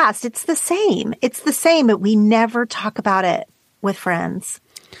our past? It's the same. It's the same, but we never talk about it with friends.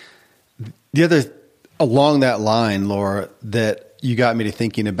 The other, along that line, Laura, that you got me to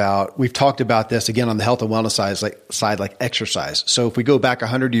thinking about, we've talked about this again on the health and wellness side, like exercise. So if we go back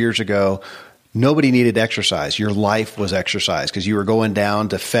 100 years ago, nobody needed exercise. Your life was exercise because you were going down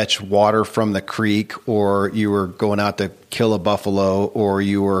to fetch water from the creek, or you were going out to kill a buffalo, or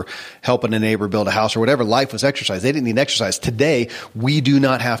you were helping a neighbor build a house, or whatever. Life was exercise. They didn't need exercise. Today, we do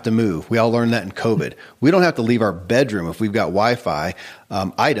not have to move. We all learned that in COVID. We don't have to leave our bedroom if we've got Wi-Fi.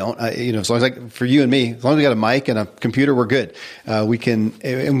 I don't, as long as for you and me, as long as we got a mic and a computer, we're good. We can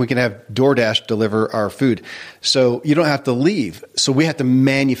have DoorDash deliver our food. So you don't have to leave. So we have to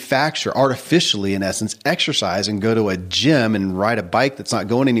manufacture artificially, in essence, exercise and go to a gym and ride a bike that's not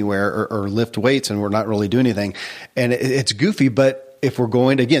going anywhere, or lift weights and we're not really doing anything. And it's goofy, but if we're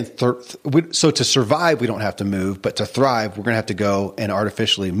going to, again, so to survive, we don't have to move, but to thrive, we're going to have to go and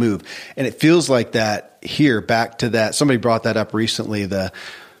artificially move. And it feels like that here, back to that. Somebody brought that up recently,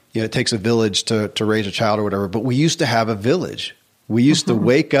 it takes a village to raise a child or whatever, but we used to have a village. We used to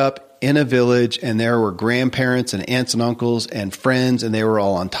wake up in a village and there were grandparents and aunts and uncles and friends, and they were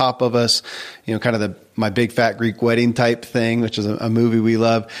all on top of us, kind of My Big Fat Greek Wedding type thing, which is a movie we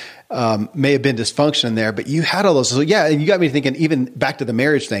love. May have been dysfunction in there, but you had all those. So yeah, and you got me thinking, even back to the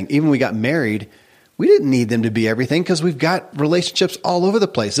marriage thing, even when we got married, we didn't need them to be everything because we've got relationships all over the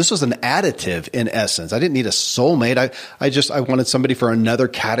place. This was an additive in essence. I didn't need a soulmate. I wanted somebody for another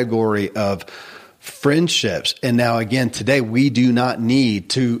category of friendships. And now again, today we do not need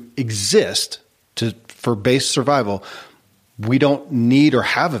to exist for base survival. We don't need or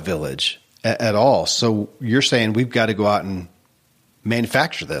have a village at all. So you're saying we've got to go out and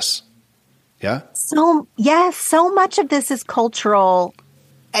manufacture this. Yeah. So yes, so much of this is culturally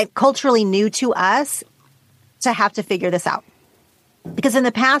new to us to have to figure this out. Because in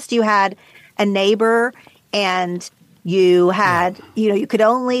the past you had a neighbor and you had, you could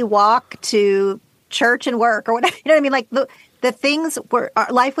only walk to church and work or whatever. You know what I mean? Like the things were,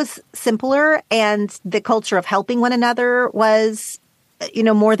 life was simpler, and the culture of helping one another was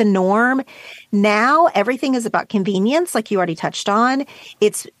more the norm. Now everything is about convenience, like you already touched on.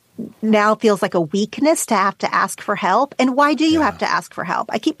 It's now feels like a weakness to have to ask for help. And why do you have to ask for help?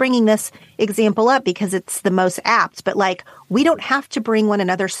 I keep bringing this example up because it's the most apt, but we don't have to bring one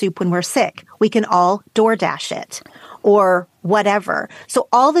another soup when we're sick. We can all DoorDash it or whatever. So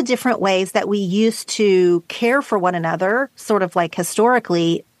all the different ways that we used to care for one another, sort of like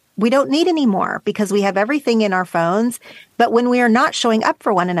historically, we don't need anymore because we have everything in our phones. But when we are not showing up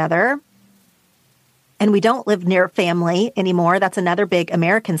for one another, and we don't live near family anymore, that's another big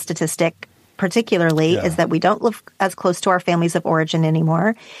American statistic, particularly, is that we don't live as close to our families of origin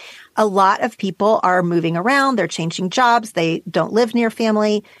anymore. A lot of people are moving around. They're changing jobs. They don't live near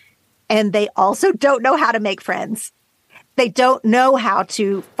family. And they also don't know how to make friends. They don't know how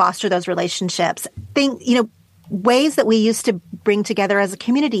to foster those relationships. Ways that we used to bring together as a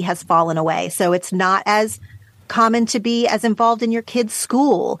community has fallen away. So it's not as common to be as involved in your kids'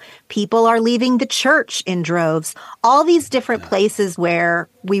 school. People are leaving the church in droves. All these different places where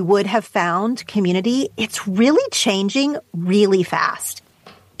we would have found community, it's really changing really fast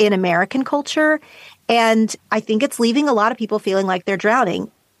in American culture. And I think it's leaving a lot of people feeling like they're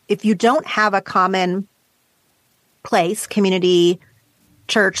drowning. If you don't have a common place, community,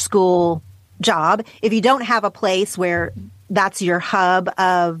 church, school, job, if you don't have a place where that's your hub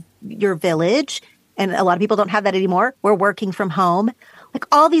of your village, and a lot of people don't have that anymore, we're working from home, like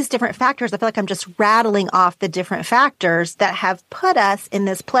all these different factors, I feel like I'm just rattling off the different factors that have put us in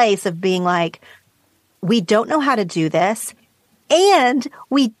this place of being like, we don't know how to do this, and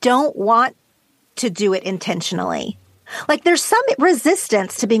we don't want to do it intentionally. Like there's some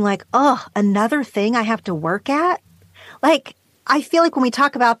resistance to being like, oh, another thing I have to work at. Like, I feel like when we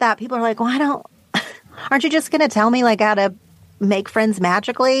talk about that, people are like, well, aren't you just going to tell me like how to make friends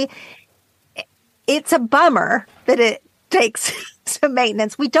magically? It's a bummer that it takes some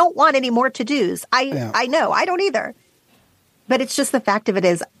maintenance. We don't want any more to-dos. I know, I don't either. But it's just the fact of it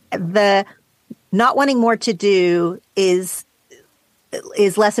is the not wanting more to do is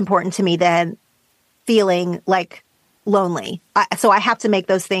less important to me than feeling like lonely. So I have to make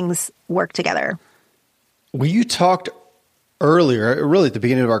those things work together. Well, you talked earlier, really at the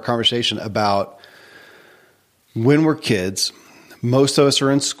beginning of our conversation, about when we're kids, most of us are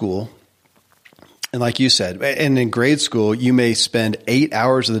in school. And like you said, and in grade school, you may spend 8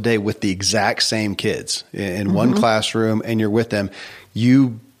 hours of the day with the exact same kids in one classroom, and you're with them.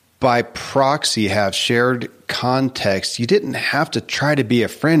 You, by proxy, have shared context. You didn't have to try to be a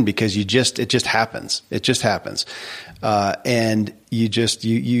friend because it just happens. It just happens. And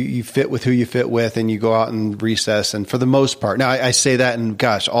you fit with who you fit with, and you go out and recess. And for the most part, now I say that, and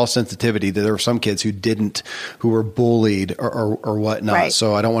gosh, all sensitivity, that there were some kids who were bullied or whatnot. Right.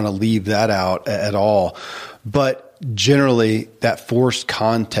 So I don't want to leave that out at all. But generally that forced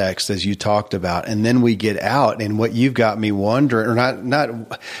context, as you talked about, and then we get out, and what you've got me wondering, or not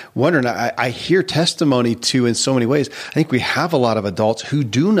wondering, I hear testimony too in so many ways. I think we have a lot of adults who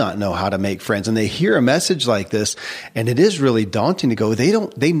do not know how to make friends, and they hear a message like this, and it is really daunting to go,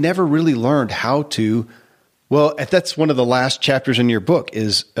 they never really learned how to. Well, that's one of the last chapters in your book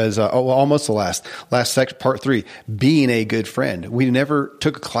almost the last section, part 3, being a good friend. We never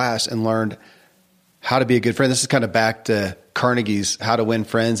took a class and learned how to be a good friend. This is kind of back to Carnegie's How to Win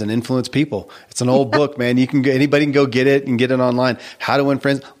Friends and Influence People. It's an old book, man. Anybody can go get it and get it online. How to win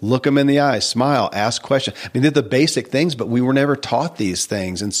friends, look them in the eyes, smile, ask questions. I mean, they're the basic things, but we were never taught these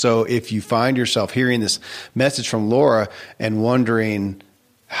things. And so if you find yourself hearing this message from Laura and wondering,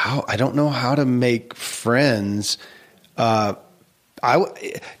 I don't know how to make friends.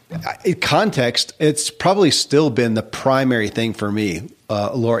 Context, it's probably still been the primary thing for me,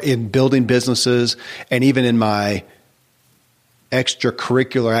 Laura, in building businesses and even in my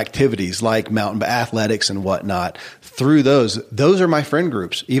extracurricular activities like mountain athletics and whatnot. Through those are my friend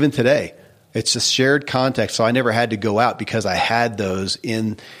groups, even today. It's a shared context, so I never had to go out because I had those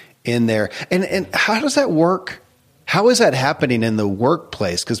in there. And how does that work? How is that happening in the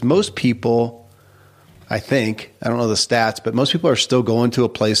workplace? Because most people, I think, I don't know the stats, but most people are still going to a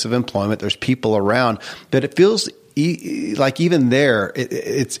place of employment. There's people around, but it feels like even there,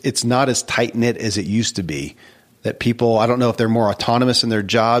 it's not as tight knit as it used to be. That people, I don't know if they're more autonomous in their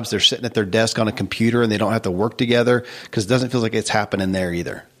jobs. They're sitting at their desk on a computer and they don't have to work together, because it doesn't feel like it's happening there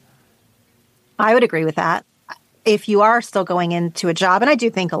either. I would agree with that. If you are still going into a job, and I do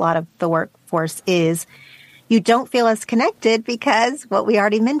think a lot of the workforce is, you don't feel as connected because what we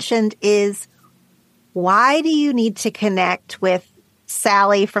already mentioned is, why do you need to connect with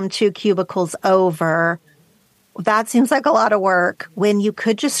Sally from 2 cubicles over? That seems like a lot of work when you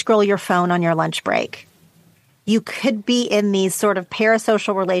could just scroll your phone on your lunch break. You could be in these sort of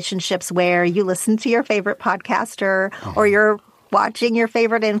parasocial relationships where you listen to your favorite podcaster or you're watching your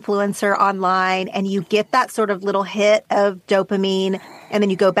favorite influencer online, and you get that sort of little hit of dopamine, and then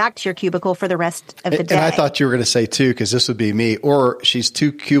you go back to your cubicle for the rest of the day. And I thought you were going to say too, because this would be me, or she's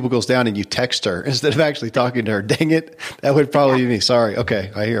 2 cubicles down and you text her instead of actually talking to her. Dang it. That would probably be me. Sorry.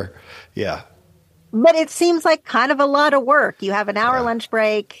 Okay. I hear. Yeah. But it seems like kind of a lot of work. You have an hour lunch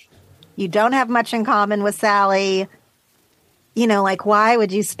break. You don't have much in common with Sally. You know, like, why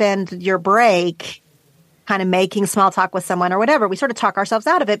would you spend your break kind of making small talk with someone or whatever? We sort of talk ourselves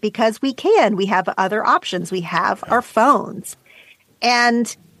out of it because we can. We have other options. We have our phones.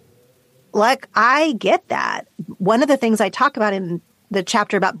 And like, I get that. One of the things I talk about in the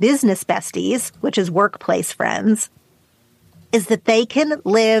chapter about business besties, which is workplace friends, is that they can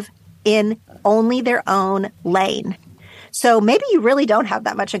live in only their own lane. So maybe you really don't have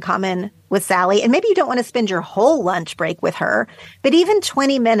that much in common with Sally, and maybe you don't want to spend your whole lunch break with her, but even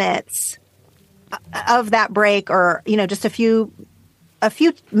 20 minutes of that break, or, you know, just a few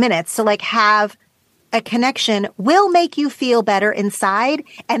minutes to like have a connection, will make you feel better inside.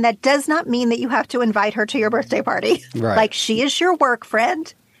 And that does not mean that you have to invite her to your birthday party. Right. Like, she is your work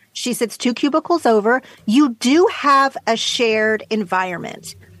friend. She sits 2 cubicles over. You do have a shared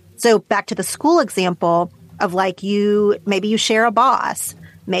environment. So back to the school example of like, maybe you share a boss.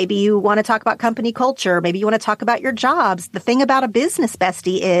 Maybe you want to talk about company culture. Maybe you want to talk about your jobs. The thing about a business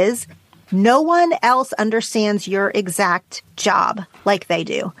bestie is no one else understands your exact job like they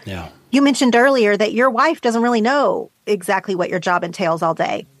do. Yeah. You mentioned earlier that your wife doesn't really know exactly what your job entails all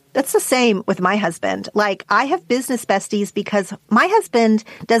day. That's the same with my husband. Like, I have business besties because my husband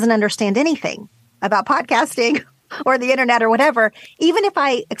doesn't understand anything about podcasting or the internet or whatever. Even if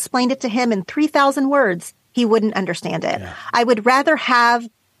I explained it to him in 3,000 words, he wouldn't understand it. Yeah. I would rather have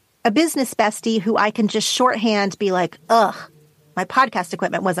a business bestie who I can just shorthand be like, ugh, my podcast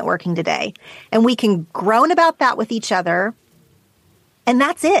equipment wasn't working today. And we can groan about that with each other. And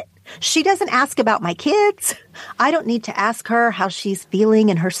that's it. She doesn't ask about my kids. I don't need to ask her how she's feeling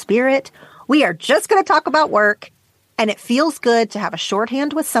in her spirit. We are just going to talk about work. And it feels good to have a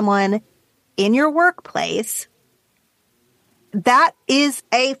shorthand with someone in your workplace. That is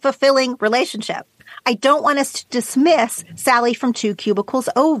a fulfilling relationship. I don't want us to dismiss Sally from 2 cubicles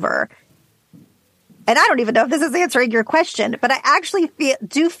over. And I don't even know if this is answering your question, but I actually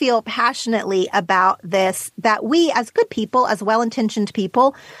do feel passionately about this, that we as good people, as well-intentioned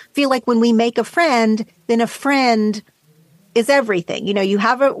people, feel like when we make a friend, then a friend is everything. You know, you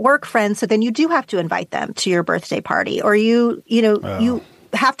have a work friend, so then you do have to invite them to your birthday party, or you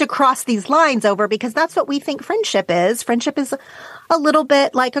have to cross these lines over, because that's what we think friendship is. Friendship is a little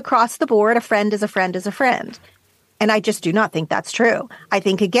bit like across the board. A friend is a friend is a friend. And I just do not think that's true. I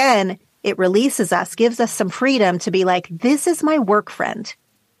think, again, it releases us, gives us some freedom to be like, this is my work friend.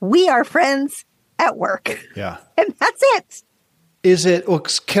 We are friends at work. Yeah. And that's it. Is it, well,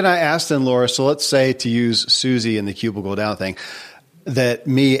 can I ask then, Laura, so let's say, to use Susie and the cubicle down thing, that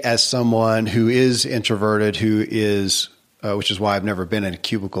me as someone who is introverted, who is, which is why I've never been in a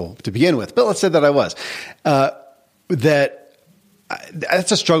cubicle to begin with, but let's say that I was,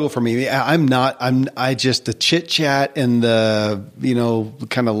 that's a struggle for me. I just, the chit chat and the,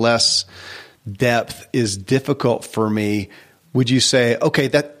 kind of less depth is difficult for me. Would you say, okay,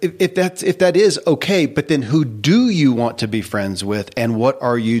 if that is okay, but then who do you want to be friends with, and what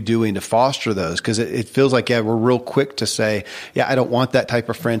are you doing to foster those? Because it feels like, we're real quick to say, I don't want that type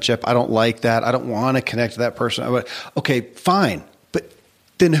of friendship. I don't like that. I don't want to connect to that person. Okay, fine. But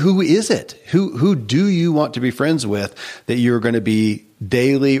then who is it? Who do you want to be friends with that you're going to be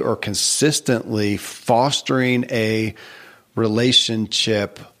daily or consistently fostering a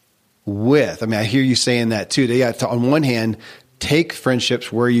relationship with? I mean, I hear you saying that too. On one hand, take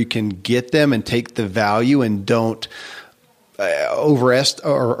friendships where you can get them and take the value, and don't overestimate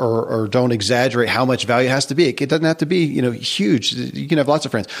or don't exaggerate how much value it has to be. It doesn't have to be, huge. You can have lots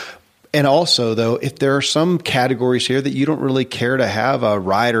of friends. And also, though, if there are some categories here that you don't really care to have a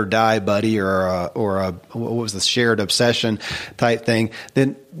ride or die buddy or a what was the shared obsession type thing,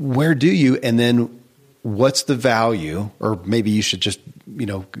 then where do you? And then what's the value? Or maybe you should just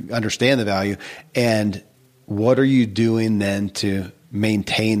understand the value, and what are you doing then to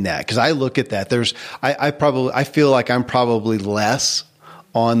maintain that? Because I look at that. I feel like I'm probably less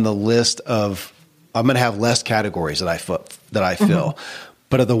on the list of. I'm going to have less categories that I fill. Mm-hmm.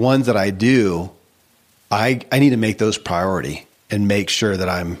 But of the ones that I do, I need to make those priority and make sure that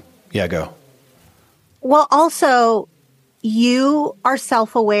I'm, go. Well, also, you are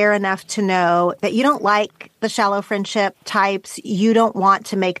self-aware enough to know that you don't like the shallow friendship types. You don't want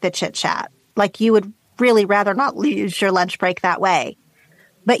to make the chit chat. Like, you would really rather not use your lunch break that way.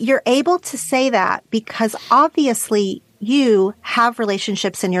 But you're able to say that because obviously you have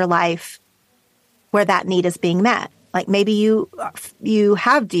relationships in your life where that need is being met. Like, maybe you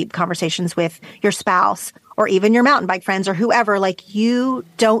have deep conversations with your spouse or even your mountain bike friends or whoever. Like, you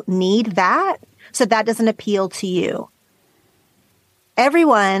don't need that. So that doesn't appeal to you.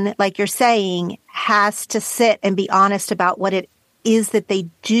 Everyone, like you're saying, has to sit and be honest about what it is that they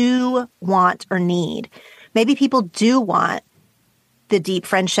do want or need. Maybe people do want the deep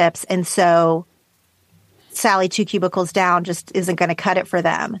friendships, and so Sally 2 cubicles down just isn't going to cut it for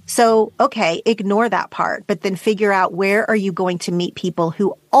them. So, okay, ignore that part, but then figure out, where are you going to meet people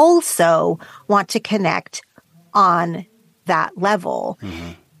who also want to connect on that level?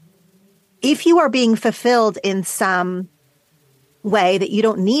 Mm-hmm. If you are being fulfilled in some way that you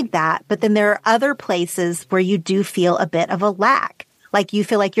don't need that, but then there are other places where you do feel a bit of a lack. Like, you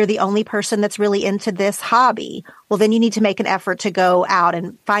feel like you're the only person that's really into this hobby. Well, then you need to make an effort to go out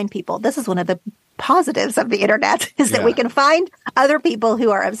and find people. This is one of the positives of the internet, is that we can find other people who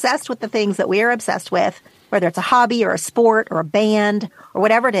are obsessed with the things that we are obsessed with, whether it's a hobby or a sport or a band or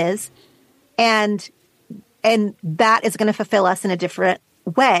whatever it is. And that is going to fulfill us in a different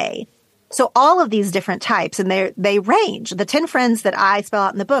way. So all of these different types, and they range. The 10 friends that I spell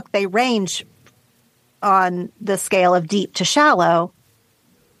out in the book, they range on the scale of deep to shallow.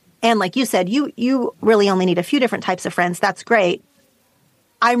 And like you said, you really only need a few different types of friends. That's great.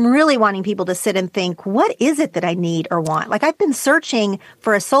 I'm really wanting people to sit and think, what is it that I need or want? Like, I've been searching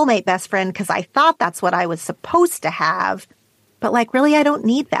for a soulmate best friend because I thought that's what I was supposed to have. But like, really, I don't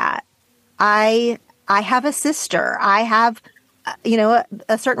need that. I have a sister. I have,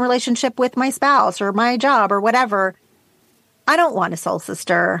 a certain relationship with my spouse or my job or whatever. I don't want a soul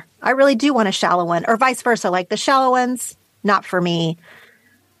sister. I really do want a shallow one, or vice versa. Like, the shallow ones, not for me.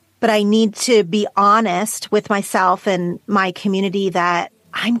 But I need to be honest with myself and my community that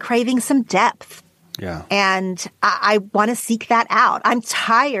I'm craving some depth. Yeah. And I want to seek that out. I'm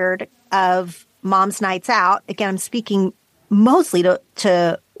tired of mom's nights out. Again, I'm speaking mostly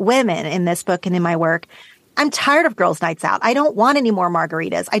to women in this book and in my work. I'm tired of girls' nights out. I don't want any more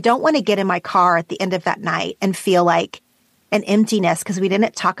margaritas. I don't want to get in my car at the end of that night and feel like an emptiness because we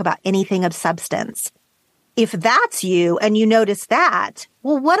didn't talk about anything of substance. If that's you and you notice that,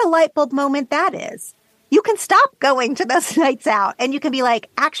 well, what a light bulb moment that is. You can stop going to those nights out and you can be like,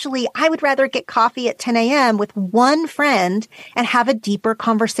 actually, I would rather get coffee at 10 a.m. with one friend and have a deeper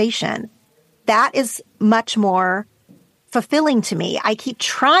conversation. That is much more fulfilling to me. I keep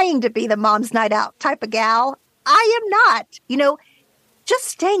trying to be the mom's night out type of gal. I am not. Just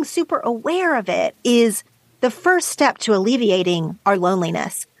staying super aware of it is the first step to alleviating our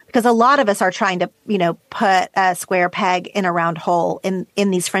loneliness. because a lot of us are trying to, put a square peg in a round hole in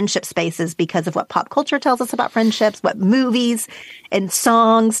these friendship spaces because of what pop culture tells us about friendships, what movies and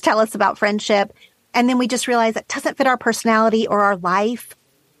songs tell us about friendship. And then we just realize it doesn't fit our personality or our life,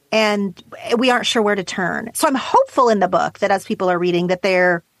 and we aren't sure where to turn. So I'm hopeful in the book that as people are reading that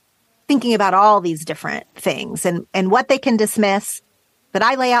they're thinking about all these different things and what they can dismiss that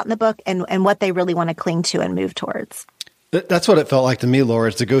I lay out in the book and what they really want to cling to and move towards. That's what it felt like to me, Laura,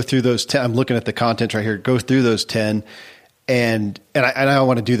 is to go through those 10. I'm looking at the content right here, go through those 10. And I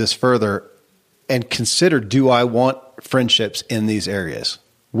want to do this further and consider, do I want friendships in these areas?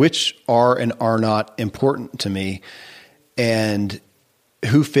 Which are and are not important to me, and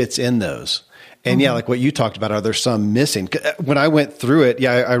who fits in those? And yeah, like what you talked about, are there some missing? When I went through it,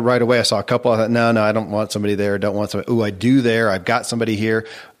 I right away, I saw a couple. I thought, no, I don't want somebody there. I don't want somebody. Ooh, I do there. I've got somebody here.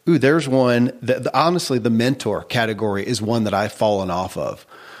 Ooh, there's one that honestly, the mentor category is one that I've fallen off of.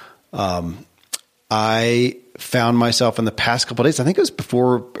 I found myself in the past couple of days, I think it was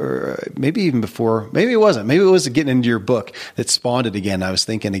before, maybe even before, maybe it wasn't, maybe it was getting into your book that spawned it again. I was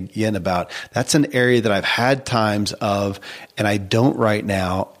thinking again about, that's an area that I've had times of, and I don't right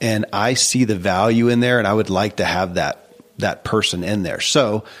now. And I see the value in there, and I would like to have that person in there.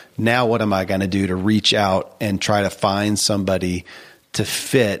 So now what am I going to do to reach out and try to find somebody to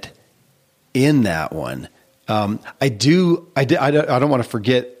fit in that one? I don't want to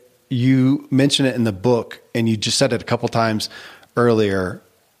forget, you mentioned it in the book, and you just said it a couple times earlier,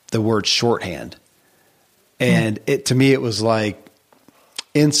 the word shorthand. And to me, it was like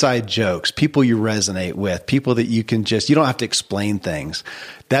inside jokes, people you resonate with, people that you don't have to explain things.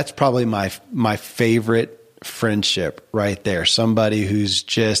 That's probably my favorite friendship right there. Somebody who's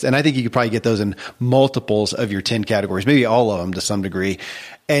just, and I think you could probably get those in multiples of your 10 categories, maybe all of them to some degree.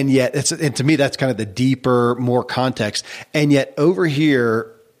 And yet and to me, that's kind of the deeper, more context. And yet over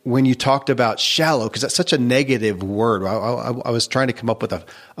here, when you talked about shallow, because that's such a negative word, I was trying to come up with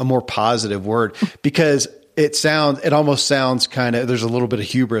a more positive word, because it almost sounds kind of, there's a little bit of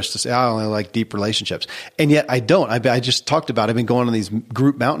hubris to say, I only like deep relationships. And yet I don't. I just talked about, I've been going on these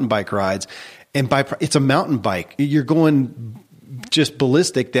group mountain bike rides, and it's a mountain bike. You're going just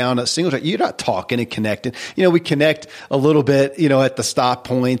ballistic down a single track. You're not talking and connecting. We connect a little bit, at the stop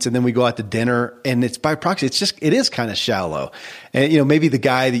points, and then we go out to dinner, and it's by proxy. It is kind of shallow. And, maybe the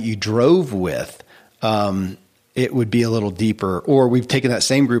guy that you drove with, it would be a little deeper, or we've taken that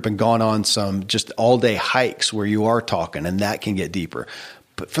same group and gone on some just all day hikes where you are talking, and that can get deeper.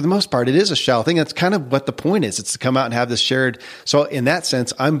 But for the most part, it is a shallow thing. That's kind of what the point is. It's to come out and have this shared. So in that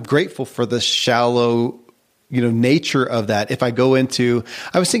sense, I'm grateful for the shallow nature of that. If I go into,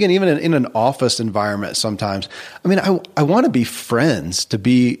 I was thinking even in an office environment sometimes, I want to be friends, to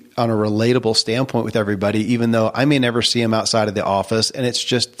be on a relatable standpoint with everybody, even though I may never see them outside of the office. And it's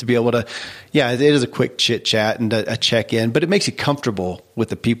just to be able to, it is a quick chit chat and a check in, but it makes you comfortable with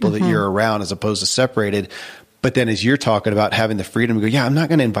the people that you're around as opposed to separated. But then as you're talking about having the freedom to go, I'm not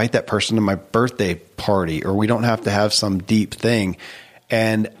going to invite that person to my birthday party, or we don't have to have some deep thing.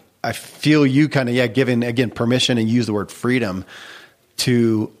 And I feel you kind of, giving, again, permission, and use the word freedom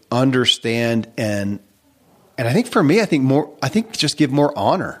to understand. And I think for me, just give more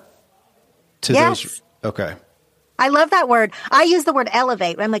honor to those. Okay. I love that word. I use the word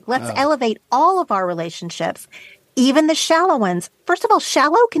elevate. I'm like, let's elevate all of our relationships, even the shallow ones. First of all,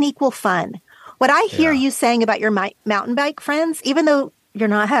 shallow can equal fun. What I hear you saying about your mountain bike friends, even though you're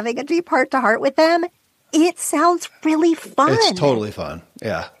not having a deep heart to heart with them, it sounds really fun. It's totally fun.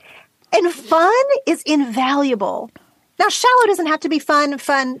 Yeah. And fun is invaluable. Now, shallow doesn't have to be fun.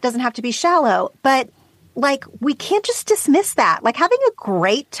 Fun doesn't have to be shallow. But, we can't just dismiss that. Having a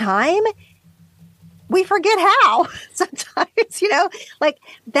great time, we forget how sometimes,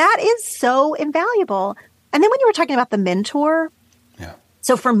 that is so invaluable. And then when you were talking about the mentor,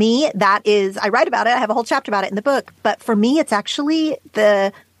 so for me, that is, I write about it. I have a whole chapter about it in the book. But for me, it's actually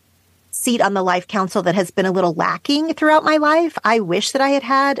the seat on the life council that has been a little lacking throughout my life. I wish that I had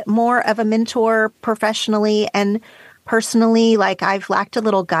had more of a mentor professionally and personally. I've lacked a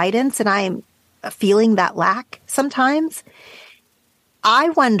little guidance, and I'm feeling that lack sometimes. I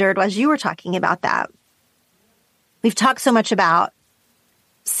wondered, as you were talking about that, we've talked so much about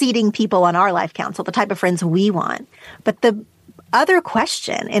seating people on our life council, the type of friends we want. But the other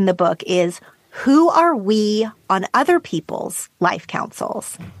question in the book is, who are we on other people's life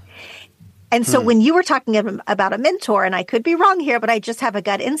councils? And so when you were talking about a mentor, and I could be wrong here, but I just have a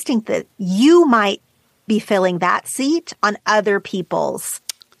gut instinct that you might be filling that seat on other people's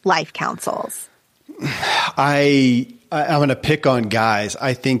life councils. I'm going to pick on guys.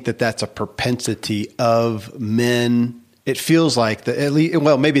 I think that that's a propensity of men it feels like at least,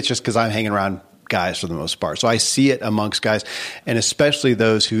 well, maybe it's just because I'm hanging around guys for the most part. So I see it amongst guys, and especially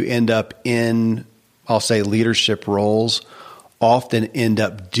those who end up in, I'll say, leadership roles, often end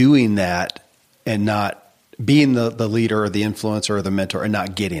up doing that and not being the leader or the influencer or the mentor and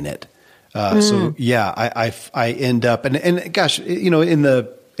not getting it. So yeah, I end up, and gosh, in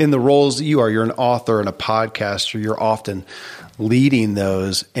the roles that you're an author and a podcaster, you're often leading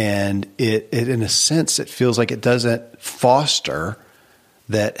those, and it in a sense, it feels like it doesn't foster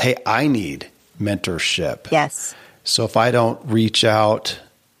that, hey, I need mentorship. Yes. So if I don't reach out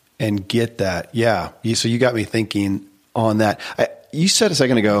and get that, so you got me thinking on that. You said a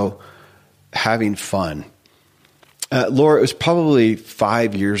second ago, having fun. Laura, it was probably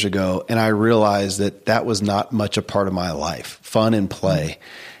 5 years ago, and I realized that was not much a part of my life, fun and play.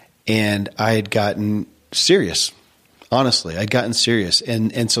 And I had gotten serious. Honestly, I'd gotten serious.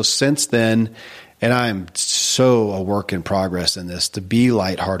 And so since then, and I'm so a work in progress in this, to be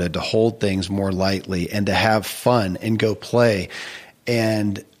lighthearted, to hold things more lightly, and to have fun and go play.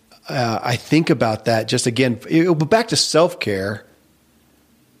 And I think about that just again, back to self-care.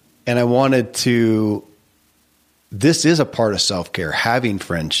 And I wanted to, this is a part of self-care. Having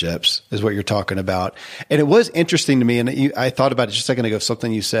friendships is what you're talking about. And it was interesting to me, and I thought about it just a second ago,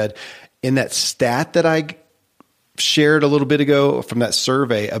 something you said in that stat that I shared a little bit ago from that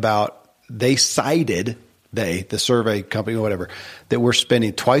survey about they cited, the survey company or whatever, that we're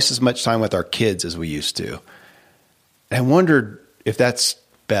spending twice as much time with our kids as we used to. And I wondered if that's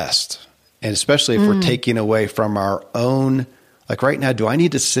best. And especially if we're taking away from our own, like right now, do I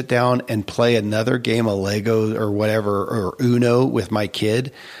need to sit down and play another game of Lego or whatever, or Uno with my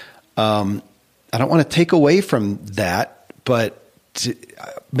kid? I don't want to take away from that, but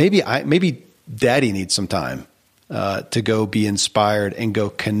maybe daddy needs some time to go be inspired and go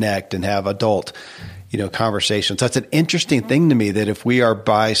connect and have adult, conversations. That's an interesting thing to me, that if we are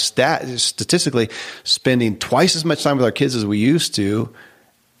by statistically spending twice as much time with our kids as we used to,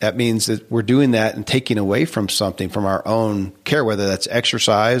 that means that we're doing that and taking away from something, from our own care, whether that's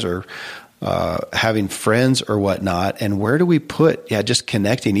exercise or having friends or whatnot. And where do we put, just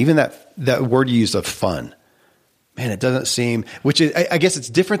connecting, even that word you used of fun? Man, it doesn't seem, which is, I guess it's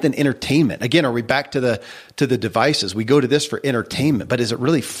different than entertainment. Again, are we back to the devices? We go to this for entertainment, but is it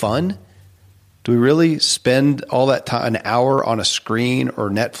really fun? Do we really spend all that time, an hour on a screen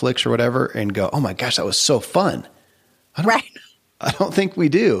or Netflix or whatever, and go, oh my gosh, that was so fun? Right. I don't think we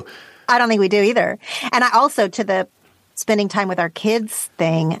do. I don't think we do either. And I also, to the spending time with our kids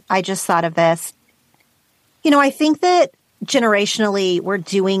thing, I just thought of this. I think that generationally, we're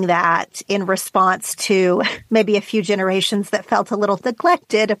doing that in response to maybe a few generations that felt a little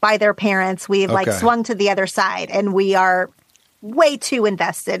neglected by their parents. We've swung to the other side, and we are way too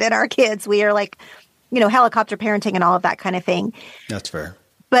invested in our kids. We are helicopter parenting and all of that kind of thing. That's fair.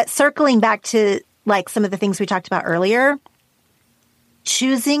 But circling back to some of the things we talked about earlier,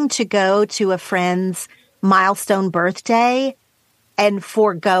 choosing to go to a friend's milestone birthday and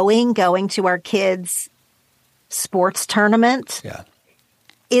going to our kids' sports tournament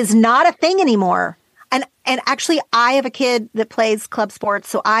is not a thing anymore. And actually, I have a kid that plays club sports,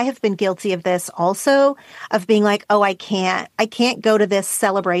 so I have been guilty of this also, of being like, oh, I can't go to this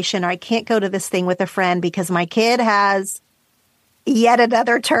celebration, or I can't go to this thing with a friend because my kid has yet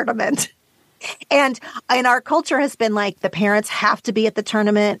another tournament. And our culture has been like, the parents have to be at the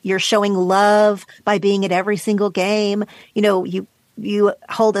tournament. You're showing love by being at every single game. You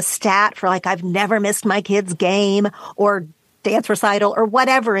hold a stat for I've never missed my kid's game or dance recital or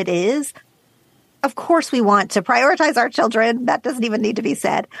whatever it is. Of course, we want to prioritize our children. That doesn't even need to be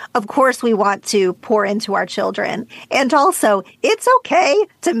said. Of course, we want to pour into our children. And also, it's okay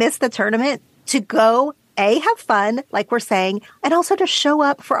to miss the tournament, to go, have fun, like we're saying, and also to show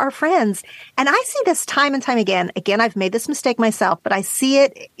up for our friends. And I see this time and time again. Again, I've made this mistake myself, but I see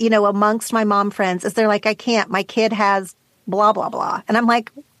it, amongst my mom friends, as they're like, I can't. My kid has blah, blah, blah. And I'm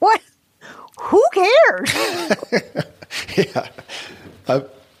like, what? Who cares?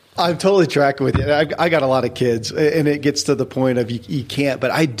 I'm totally tracking with you. I got a lot of kids, and it gets to the point of you can't, but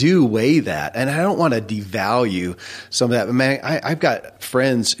I do weigh that, and I don't want to devalue some of that. But man, I've got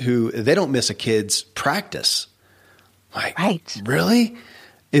friends who they don't miss a kid's practice. Right. Really?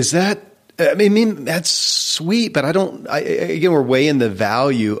 Is that, I mean, that's sweet, but again, we're weighing the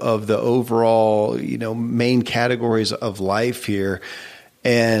value of the overall, main categories of life here.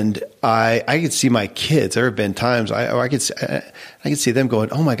 And I could see my kids. There have been times I could see them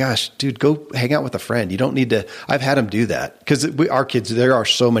going, "Oh my gosh, dude, go hang out with a friend. You don't need to." I've had them do that because our kids. There are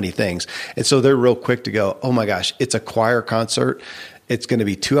so many things, and so they're real quick to go, "Oh my gosh, it's a choir concert. It's going to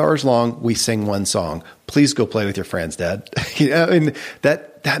be 2 hours long. We sing one song. Please go play with your friends, Dad. And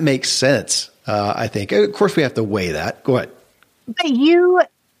that makes sense. I think, of course, we have to weigh that. Go ahead. But you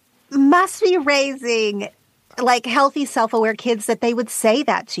must be raising like healthy, self-aware kids that they would say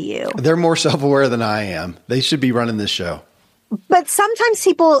that to you. They're more self-aware than I am. They should be running this show. But sometimes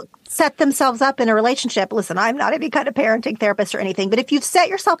people set themselves up in a relationship. Listen, I'm not any kind of parenting therapist or anything, but if you've set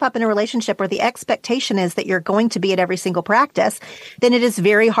yourself up in a relationship where the expectation is that you're going to be at every single practice, then it is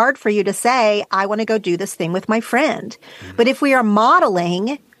very hard for you to say, I want to go do this thing with my friend. Mm-hmm. But if we are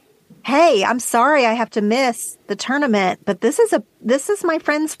modeling, hey, I'm sorry I have to miss the tournament, but this is my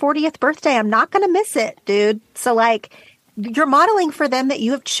friend's 40th birthday. I'm not going to miss it, dude. So like you're modeling for them that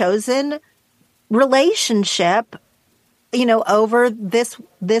you have chosen relationship, over this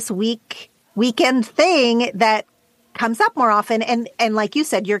weekend thing that comes up more often. And like you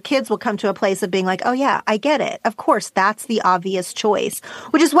said, your kids will come to a place of being like, oh yeah, I get it. Of course, that's the obvious choice,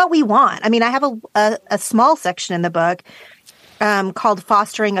 which is what we want. I mean, I have a small section in the book called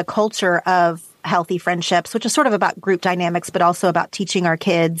Fostering a Culture of Healthy Friendships, which is sort of about group dynamics, but also about teaching our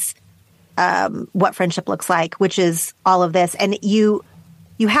kids what friendship looks like, which is all of this. And you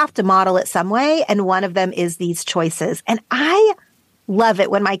have to model it some way, and one of them is these choices. And I love it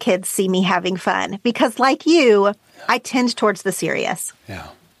when my kids see me having fun because, like you, I tend towards the serious. Yeah.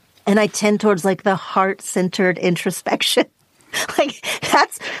 And I tend towards like the heart-centered introspection. Like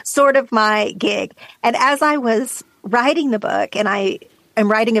that's sort of my gig. And as I was writing the book, and I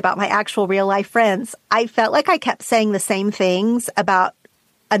am writing about my actual real life friends, I felt like I kept saying the same things about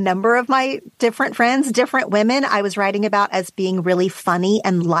a number of my different friends, different women I was writing about as being really funny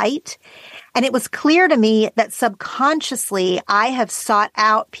and light. And it was clear to me that subconsciously I have sought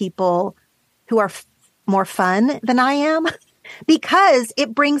out people who are more fun than I am because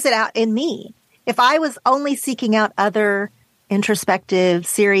it brings it out in me. If I was only seeking out other introspective,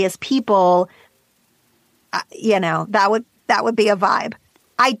 serious people, that would be a vibe.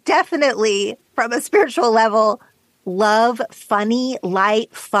 I definitely, from a spiritual level, love funny,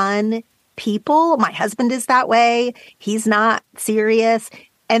 light, fun people. My husband is that way. He's not serious.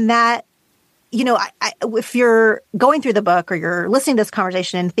 And that, if you're going through the book or you're listening to this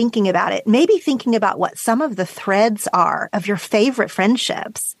conversation and thinking about it, maybe thinking about what some of the threads are of your favorite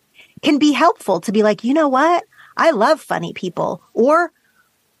friendships can be helpful to be like, you know what? I love funny people, or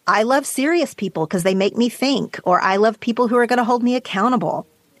I love serious people because they make me think, or I love people who are going to hold me accountable,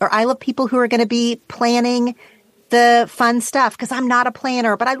 or I love people who are going to be planning the fun stuff because I'm not a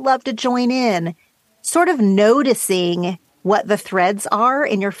planner, but I love to join in. Sort of noticing what the threads are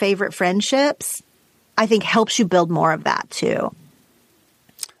in your favorite friendships, I think helps you build more of that too.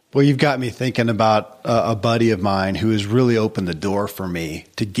 Well, you've got me thinking about a buddy of mine who has really opened the door for me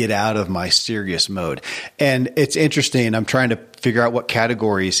to get out of my serious mode. And it's interesting. I'm trying to figure out what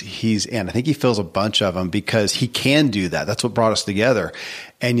categories he's in. I think he fills a bunch of them because he can do that. That's what brought us together.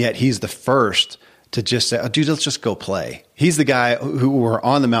 And yet he's the first to just say, oh, dude, let's just go play. He's the guy who were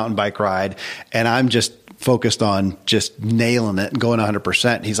on the mountain bike ride, and I'm just focused on just nailing it and going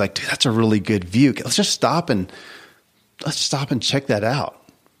 100%. He's like, dude, that's a really good view. Let's stop and check that out.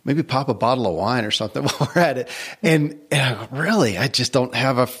 Maybe pop a bottle of wine or something while we're at it. And really, I just don't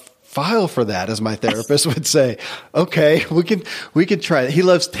have a file for that, as my therapist would say. Okay, we can try it. He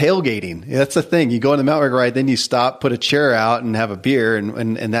loves tailgating. That's the thing. You go on the mountain bike ride, then you stop, put a chair out and have a beer,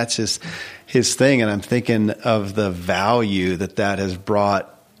 and that's his thing. And I'm thinking of the value that has brought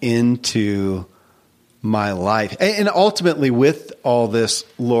into my life. And ultimately with all this,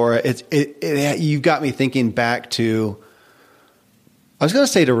 Laura, you've got me thinking back to, I was going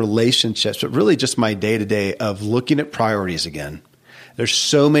to say to relationships, but really just my day-to-day of looking at priorities again. There's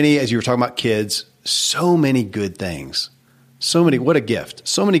so many, as you were talking about kids, so many good things. So many, what a gift.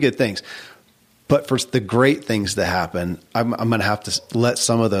 So many good things. But for the great things to happen, I'm going to have to let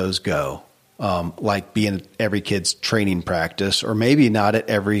some of those go. Like being at every kid's training practice, or maybe not at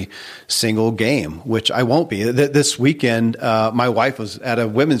every single game, which I won't be. This weekend, my wife was at a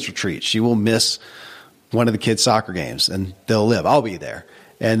women's retreat. She will miss one of the kids' soccer games, and they'll live. I'll be there.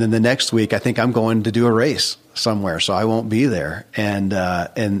 And then the next week, I think I'm going to do a race somewhere, so I won't be there. And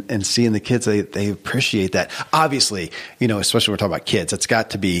seeing the kids, they appreciate that. Obviously, especially when we're talking about kids, it's got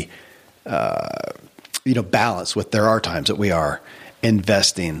to be, balanced with, there are times that we are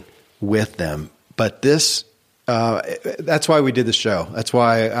investing with them. But this, that's why we did the show. That's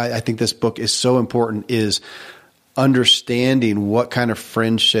why I think this book is so important, is understanding what kind of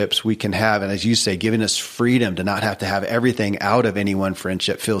friendships we can have. And as you say, giving us freedom to not have to have everything out of any one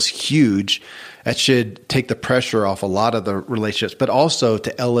friendship feels huge. That should take the pressure off a lot of the relationships, but also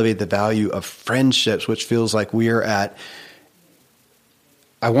to elevate the value of friendships, which feels like we are at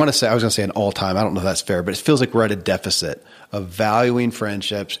I was going to say an all time. I don't know if that's fair, but it feels like we're at a deficit of valuing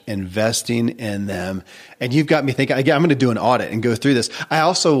friendships, investing in them. And you've got me thinking, again, I'm going to do an audit and go through this. I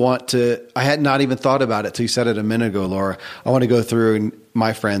also I had not even thought about it till you said it a minute ago, Laura. I want to go through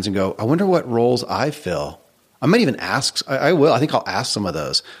my friends and go, I wonder what roles I fill. I might even ask, I will. I think I'll ask some of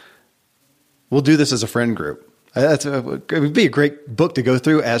those. We'll do this as a friend group. It would be a great book to go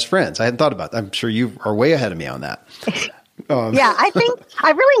through as friends. I hadn't thought about that. I'm sure you are way ahead of me on that. Yeah, I think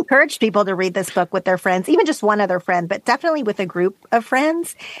I really encourage people to read this book with their friends, even just one other friend, but definitely with a group of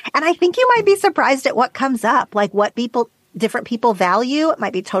friends. And I think you might be surprised at what comes up, like what different people value. It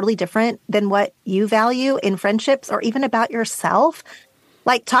might be totally different than what you value in friendships or even about yourself.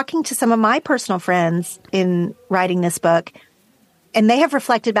 Like talking to some of my personal friends in writing this book, and they have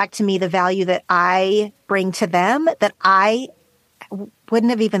reflected back to me the value that I bring to them that I wouldn't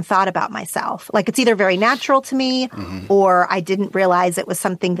have even thought about myself. Like it's either very natural to me or I didn't realize it was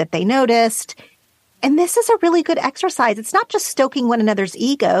something that they noticed. And this is a really good exercise. It's not just stoking one another's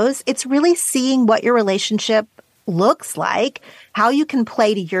egos. It's really seeing what your relationship looks like, how you can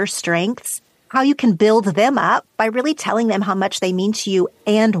play to your strengths, how you can build them up by really telling them how much they mean to you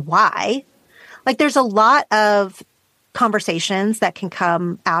and why. Like there's a lot of conversations that can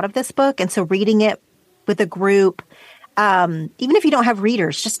come out of this book. And so reading it with a group, even if you don't have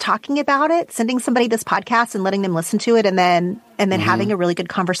readers, just talking about it, sending somebody this podcast and letting them listen to it and then having a really good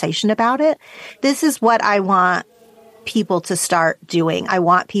conversation about it. This is what I want people to start doing. I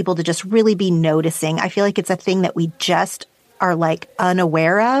want people to just really be noticing. I feel like it's a thing that we just are like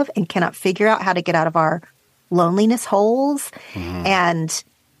unaware of and cannot figure out how to get out of our loneliness holes. And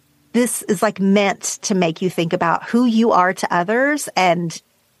this is like meant to make you think about who you are to others and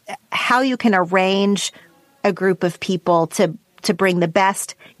how you can arrange a group of people to bring the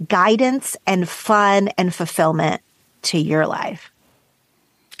best guidance and fun and fulfillment to your life.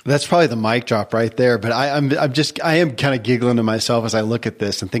 That's probably the mic drop right there. But I am kind of giggling to myself as I look at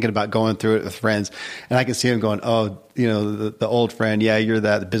this and thinking about going through it with friends. And I can see them going, oh, the old friend. Yeah, you're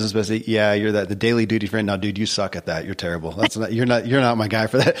that. The business bestie. Yeah, you're that. The daily duty friend. No, dude, you suck at that. You're terrible. You're not my guy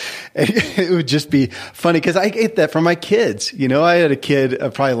for that. And it would just be funny because I get that from my kids. I had a kid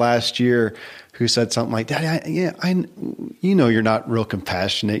probably last year who said something like, Daddy, you're not real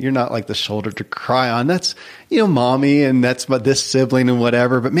compassionate. You're not like the shoulder to cry on. That's, mommy, and that's this sibling and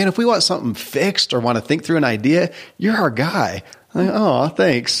whatever. But man, if we want something fixed or want to think through an idea, you're our guy. I'm like, oh,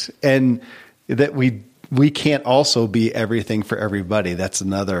 thanks. And that we can't also be everything for everybody. That's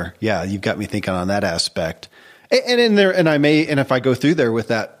another, you've got me thinking on that aspect. And in there, and if I go through there with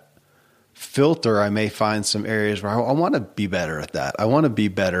that filter, I may find some areas where I want to be better at that. I want to be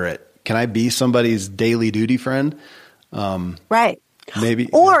better at, can I be somebody's daily duty friend? Right. Maybe.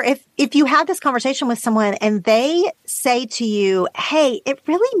 Or if you have this conversation with someone and they say to you, hey, it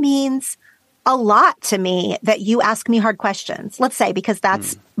really means a lot to me that you ask me hard questions. Let's say, because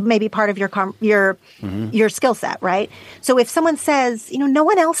that's maybe part of your skill set, right? So if someone says, no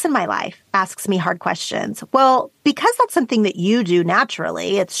one else in my life asks me hard questions. Well, because that's something that you do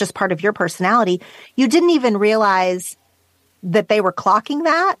naturally, it's just part of your personality. You didn't even realize that they were clocking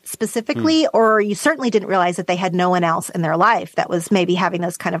that specifically, or you certainly didn't realize that they had no one else in their life that was maybe having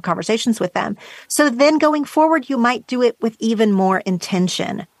those kind of conversations with them. So then going forward, you might do it with even more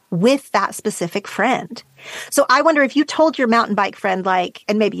intention with that specific friend. So I wonder if you told your mountain bike friend, like,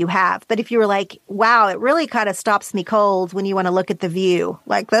 and maybe you have, but if you were like, wow, it really kind of stops me cold when you want to look at the view.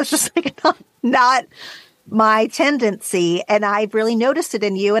 Like, that's just like not my tendency. And I've really noticed it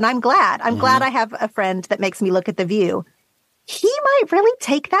in you. And I'm glad. I'm glad I have a friend that makes me look at the view. He might really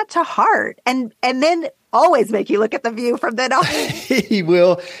take that to heart and then always make you look at the view from then on. He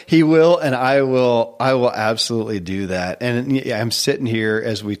will. And I will absolutely do that. And I'm sitting here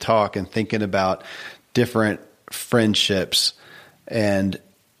as we talk and thinking about different friendships and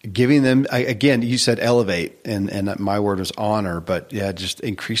giving them, again, you said elevate and my word was honor, but just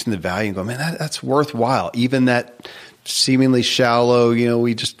increasing the value and go, man, that's worthwhile. Even that seemingly shallow,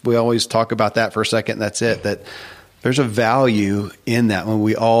 we always talk about that for a second. And that's it. That there's a value in that when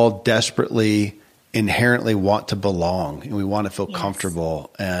we all desperately, inherently want to belong and we want to feel comfortable.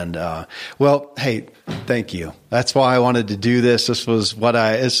 And, hey, thank you. That's why I wanted to do this. This is what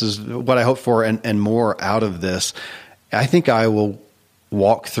I hoped for and more out of this. I think I will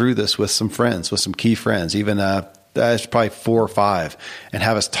walk through this with some friends, with some key friends, even, that's probably 4 or 5, and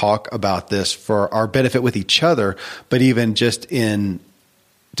have us talk about this for our benefit with each other, but even just in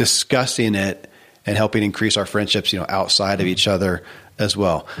discussing it and helping increase our friendships, outside of each other as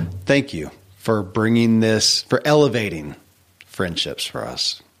well. Thank you for bringing this, for elevating friendships for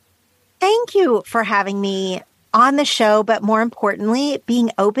us. Thank you for having me on the show, but more importantly, being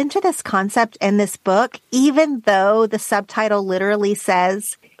open to this concept and this book, even though the subtitle literally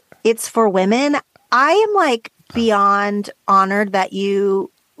says it's for women. I am like beyond honored that you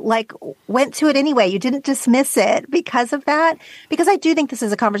like went to it anyway. You didn't dismiss it because of that, because I do think this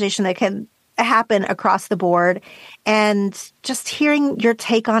is a conversation that can happen across the board. And just hearing your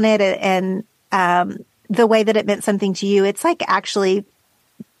take on it and the way that it meant something to you, it's like actually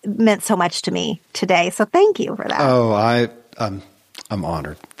meant so much to me today. So thank you for that. Oh, I'm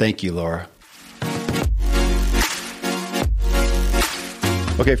honored. Thank you, Laura.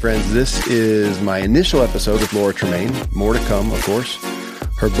 Okay, friends, this is my initial episode with Laura Tremaine. More to come, of course.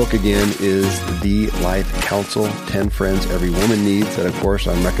 Her book, again, is The Life Counsel, 10 Friends Every Woman Needs, that, of course,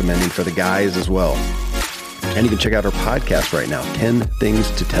 I'm recommending for the guys as well. And you can check out her podcast right now, 10 Things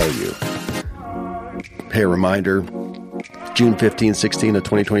to Tell You. Hey, a reminder, June 15, 16 of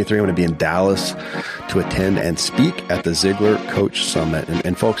 2023, I'm going to be in Dallas to attend and speak at the Ziegler Coach Summit.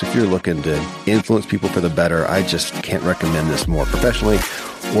 And folks, if you're looking to influence people for the better, I just can't recommend this more professionally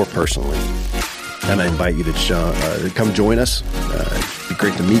or personally. And I invite you to come join us. It'd be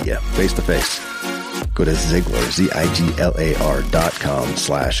great to meet you face to face. Go to Ziegler,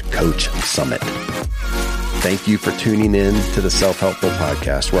 ZIGLAR.com/Coach Summit. Thank you for tuning in to the Self-Helpful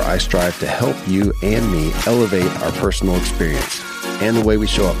Podcast, where I strive to help you and me elevate our personal experience and the way we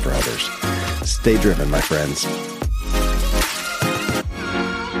show up for others. Stay driven, my friends.